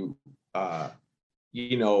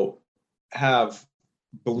have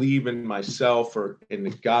believe in myself and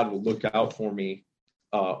that God will look out for me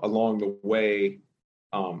along the way.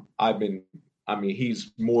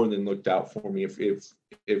 He's more than looked out for me.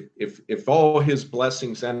 If all his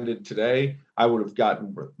blessings ended today, I would have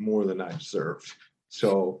gotten more than I deserved.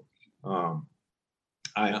 So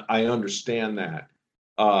I understand that.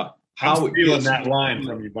 I'm stealing that line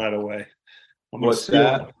from you, by the way. I'm going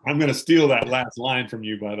to steal that last line from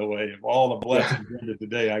you, by the way. Of all the blessings ended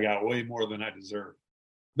today, I got way more than I deserve.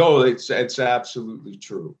 No, it's absolutely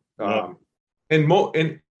true. Yeah.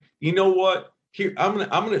 And you know what? Here I'm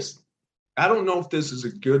gonna. I don't know if this is a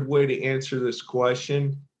good way to answer this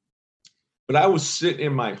question, but I was sitting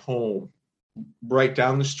in my home right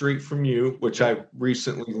down the street from you, which I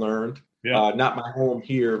recently learned. Yeah. Not my home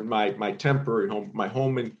here, my temporary home, my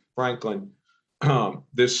home in Franklin,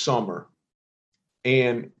 this summer.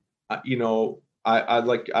 And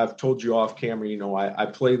I've told you off camera, I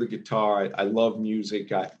play the guitar. I love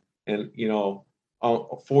music.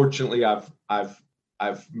 Fortunately I've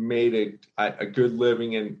made a good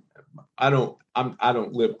living, and I don't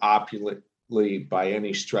live opulently by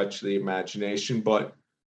any stretch of the imagination, but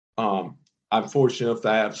I'm fortunate enough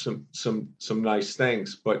to have some nice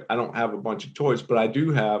things, but I don't have a bunch of toys, but I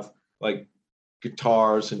do have like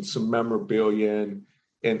guitars and some memorabilia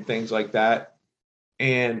and things like that.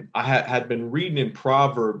 And I had been reading in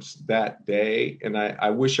Proverbs that day, and I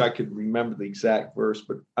wish I could remember the exact verse,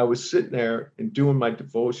 but I was sitting there and doing my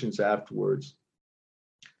devotions afterwards.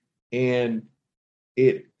 And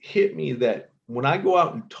it hit me that when I go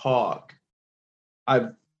out and talk,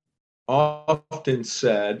 I've often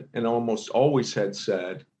said, and almost always had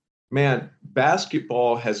said, man,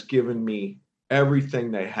 basketball has given me everything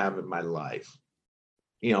they have in my life.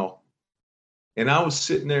 And I was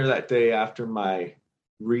sitting there that day after my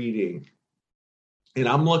reading, and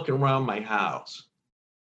I'm looking around my house,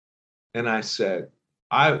 and I said,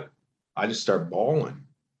 I just started bawling.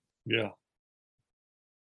 Yeah.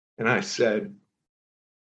 And I said,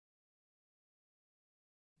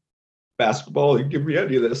 basketball didn't give me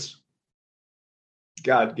any of this.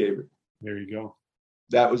 God gave it. There you go.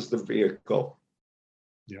 That was the vehicle.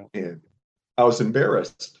 Yeah. And I was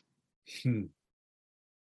embarrassed. Yeah.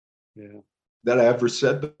 That I ever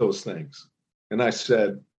said those things. And I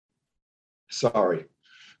said, sorry.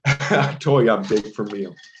 I told you I'm Dick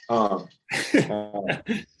Vermeil.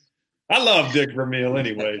 I love Dick Vermeil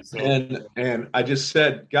anyway. So. And I just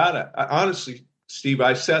said, God, I honestly, Steve,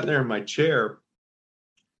 I sat there in my chair,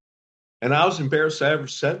 and I was embarrassed I ever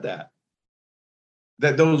said that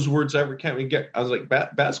those words ever came. I was like,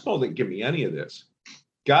 basketball didn't give me any of this.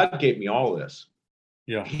 God gave me all this.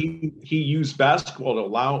 Yeah. He used basketball to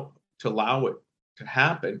allow it to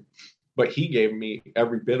happen, but he gave me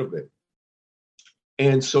every bit of it.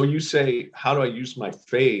 And so you say, how do I use my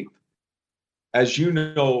faith? As you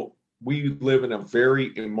know, we live in a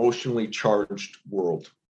very emotionally charged world,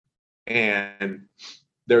 and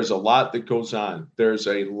there's a lot that goes on. There's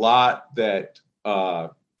a lot that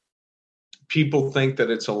people think that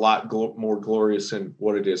it's a lot more glorious than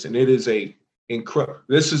what it is, and it is a incredible.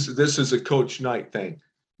 This is a Coach Knight thing.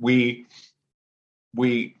 We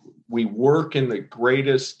work in the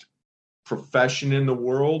greatest profession in the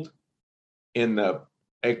world, in the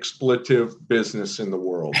expletive business in the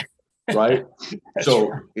world, right?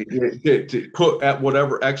 So to put at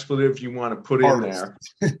whatever expletive you want to put in there.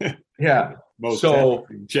 Yeah.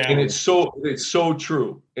 And it's so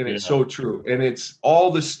true. And it's so true. And it's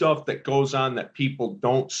all the stuff that goes on that people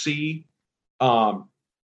don't see.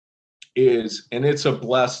 and it's a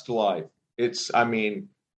blessed life. It's, I mean,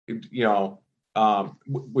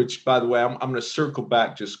 which, by the way, I'm going to circle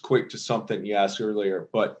back just quick to something you asked earlier.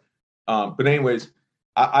 But anyways,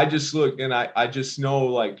 I just look and I just know,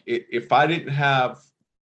 like, if I didn't have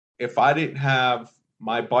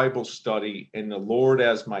my Bible study and the Lord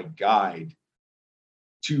as my guide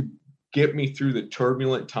to get me through the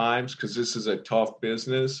turbulent times, because this is a tough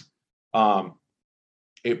business,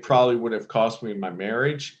 it probably would have cost me my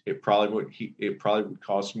marriage. It probably would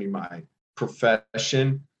cost me my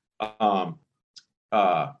profession. I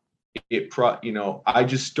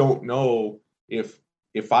just don't know if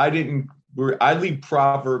I read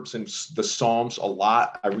Proverbs and the Psalms a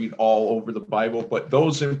lot. I read all over the Bible, but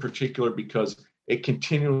those in particular, because it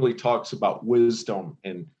continually talks about wisdom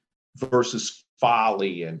and versus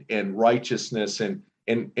folly and righteousness and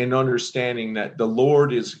understanding that the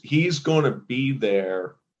Lord he's going to be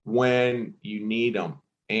there when you need him.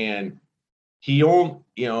 And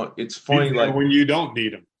it's funny, like, when you don't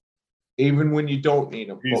need him, even when you don't need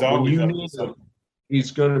him, he's but when always you up need to him,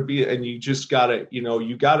 he's going to be, and you just gotta,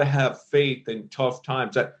 you gotta have faith in tough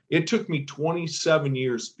times. It took me 27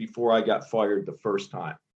 years before I got fired the first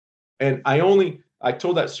time. And I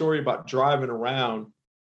told that story about driving around,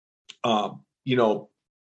 putting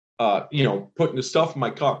the stuff in my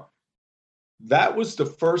car. That was the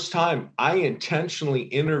first time I intentionally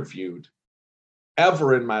interviewed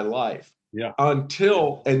ever in my life. Yeah. And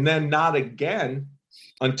then not again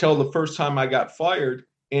until the first time I got fired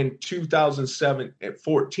in 2007 at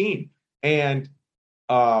 14. And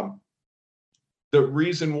the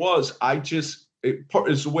reason was it is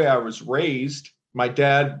the way I was raised. My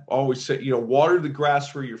dad always said, water the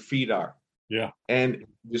grass where your feet are. Yeah. And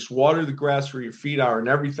just water the grass where your feet are and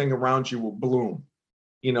everything around you will bloom,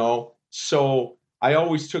 So I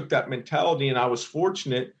always took that mentality, and I was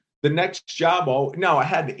fortunate. The next job, I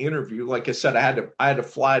had to interview. Like I said, I had to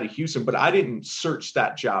fly to Houston, but I didn't search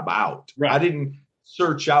that job out. Right. I didn't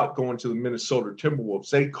search out going to the Minnesota Timberwolves.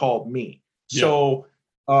 They called me. Yeah. So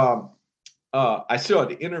I still had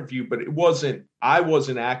to interview, but I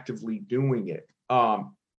wasn't actively doing it.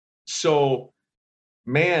 So,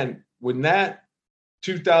 man, when that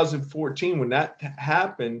 2014, when that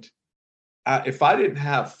happened, if I didn't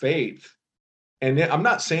have faith, and I'm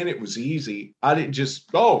not saying it was easy, I didn't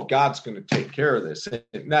just, God's going to take care of this. And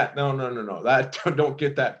that, no. That, don't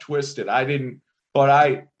get that twisted. I didn't,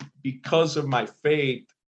 but because of my faith,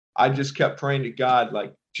 I just kept praying to God,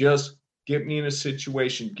 like, just get me in a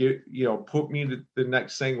situation, put me to the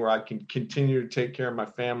next thing where I can continue to take care of my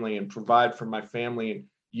family and provide for my family and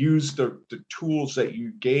use the tools that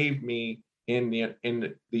you gave me in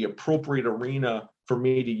the appropriate arena for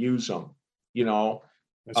me to use them.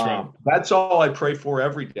 That's right. That's all I pray for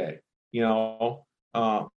every day.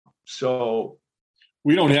 So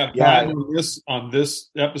we don't have time on this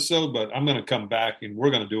episode, but I'm going to come back and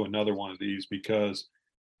we're going to do another one of these because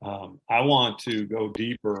I want to go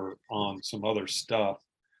deeper on some other stuff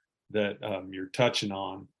that you're touching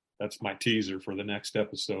on. That's my teaser for the next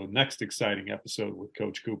episode, next exciting episode with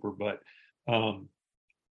Coach Cooper. But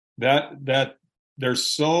that there's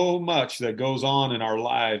so much that goes on in our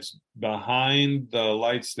lives behind the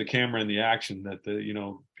lights, the camera, and the action that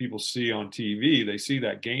people see on TV. They see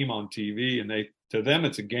that game on TV, and to them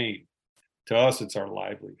it's a game. To us, it's our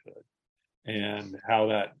livelihood and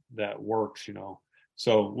how that works.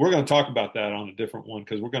 So we're going to talk about that on a different one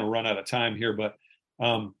because we're going to run out of time here. But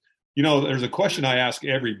there's a question I ask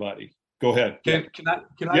everybody. Go ahead. Can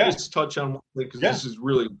I just touch on one thing, because this is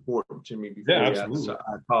really important to me? Before absolutely.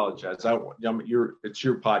 I apologize. It's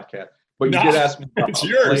your podcast, but you did ask me about it's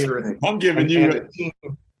yours. I'm giving you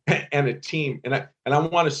a team, and I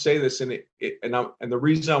want to say this, and the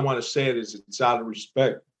reason I want to say it is it's out of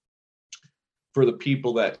respect for the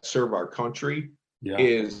people that serve our country. Yeah.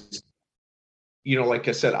 Is like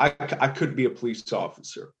I said, I couldn't be a police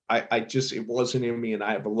officer. It wasn't in me, and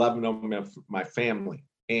I have 11 of them in my family.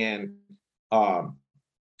 And a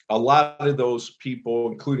lot of those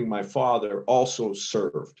people, including my father, also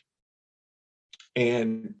served.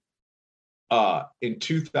 And in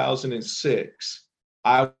 2006,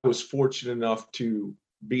 I was fortunate enough to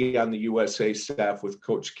be on the USA staff with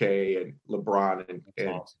Coach K and LeBron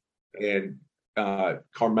and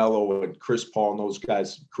Carmelo and Chris Paul and those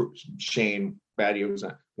guys, Shane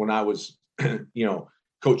Battier, when I was,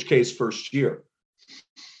 Coach K's first year.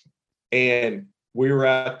 And we were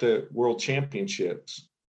at the World Championships,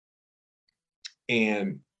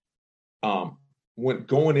 and when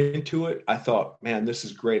going into it, I thought, man, this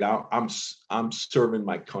is great. I'm serving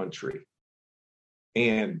my country.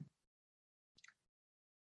 And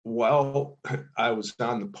while I was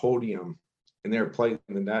on the podium, and they're playing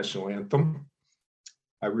the national anthem,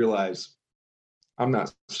 I realized I'm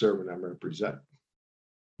not serving, I'm representing.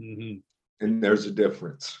 Mm-hmm. And there's a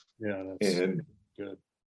difference. Yeah, that's and good.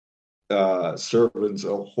 Serving's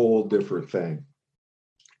a whole different thing.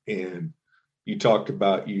 And you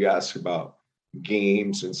asked about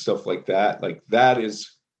games and stuff like that. Like, that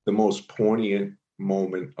is the most poignant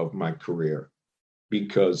moment of my career,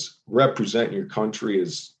 because representing your country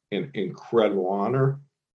is an incredible honor,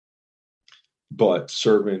 but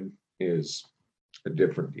serving is a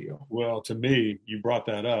different deal. Well, to me, you brought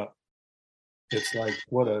that up. It's like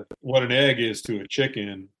what an egg is to a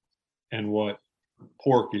chicken and what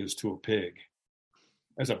pork is to a pig.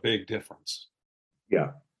 There's a big difference.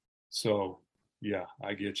 Yeah. So, yeah,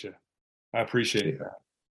 I get you. I appreciate that.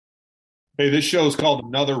 Hey, this show is called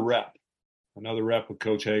Another Rep with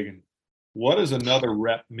Coach Hagan. What does another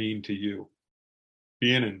rep mean to you?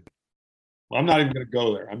 I'm not even going to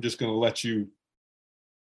go there. I'm just going to let you.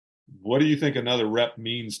 What do you think another rep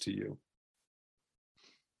means to you?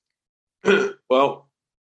 Well,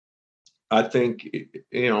 I think,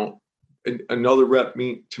 another rep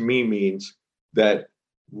to me means that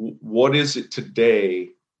what is it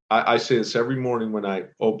today? I say this every morning when I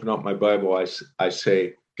open up my Bible. I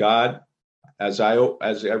say, God, as I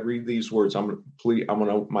read these words, I'm going to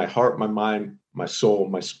open my heart, my mind, my soul,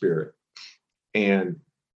 my spirit, and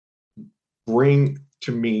bring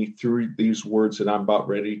to me through these words that I'm about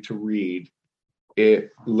ready to read.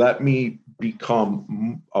 Let me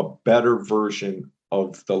become a better version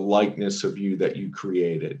of the likeness of you that you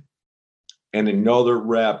created. And another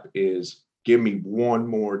rep is, give me one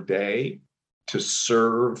more day to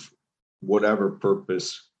serve whatever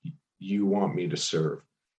purpose you want me to serve.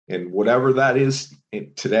 And whatever that is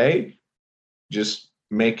today, just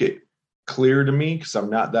make it clear to me, because I'm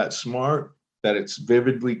not that smart, that it's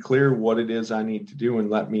vividly clear what it is I need to do, and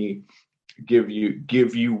let me give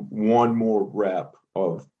you one more rep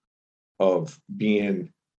of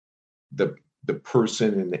being the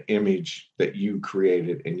person and the image that you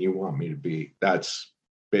created and you want me to be. That's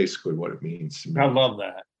basically what it means to me. I love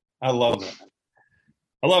that. I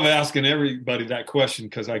love asking everybody that question,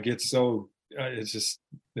 because I get so it's just,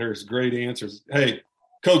 there's great answers. Hey,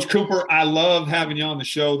 Coach Cooper, I love having you on the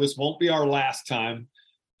show. This won't be our last time.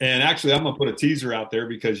 And actually, I'm going to put a teaser out there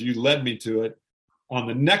because you led me to it. On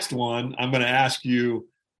the next one, I'm going to ask you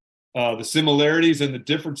the similarities and the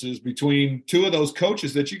differences between two of those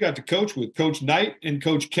coaches that you got to coach with, Coach Knight and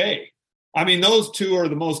Coach K. I mean, those two are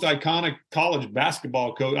the most iconic college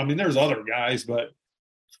basketball coach. I mean, there's other guys, but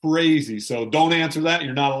crazy. So don't answer that.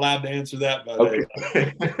 You're not allowed to answer that. But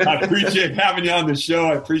okay. I appreciate having you on the show.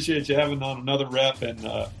 I appreciate you having on another rep, and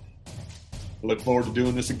look forward to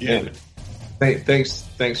doing this again.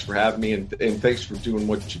 Thanks for having me, and thanks for doing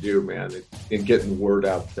what you do, man, and getting the word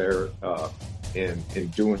out there,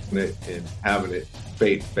 and doing it and having it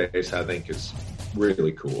face. I think is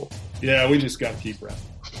really cool. Yeah, we just got to keep repping.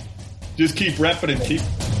 Just keep repping and keep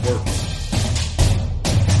working.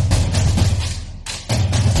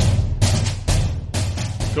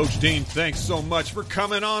 Coach Dean, thanks so much for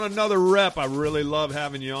coming on another rep. I really love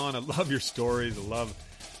having you on. I love your stories. I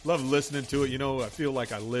love listening to it. I feel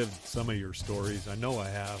like I lived some of your stories. I know I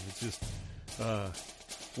have. It's just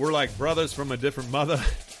we're like brothers from a different mother,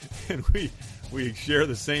 and we share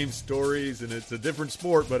the same stories, and it's a different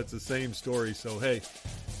sport, but it's the same story. So, hey,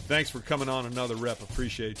 thanks for coming on another rep.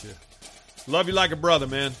 Appreciate you. Love you like a brother,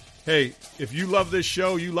 man. Hey, if you love this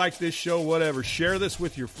show, you like this show, whatever, share this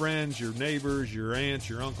with your friends, your neighbors, your aunts,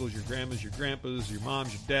 your uncles, your grandmas, your grandpas, your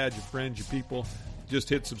moms, your dads, your friends, your people. Just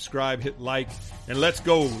hit subscribe, hit like, and let's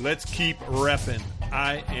go. Let's keep repping.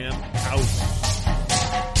 I am out.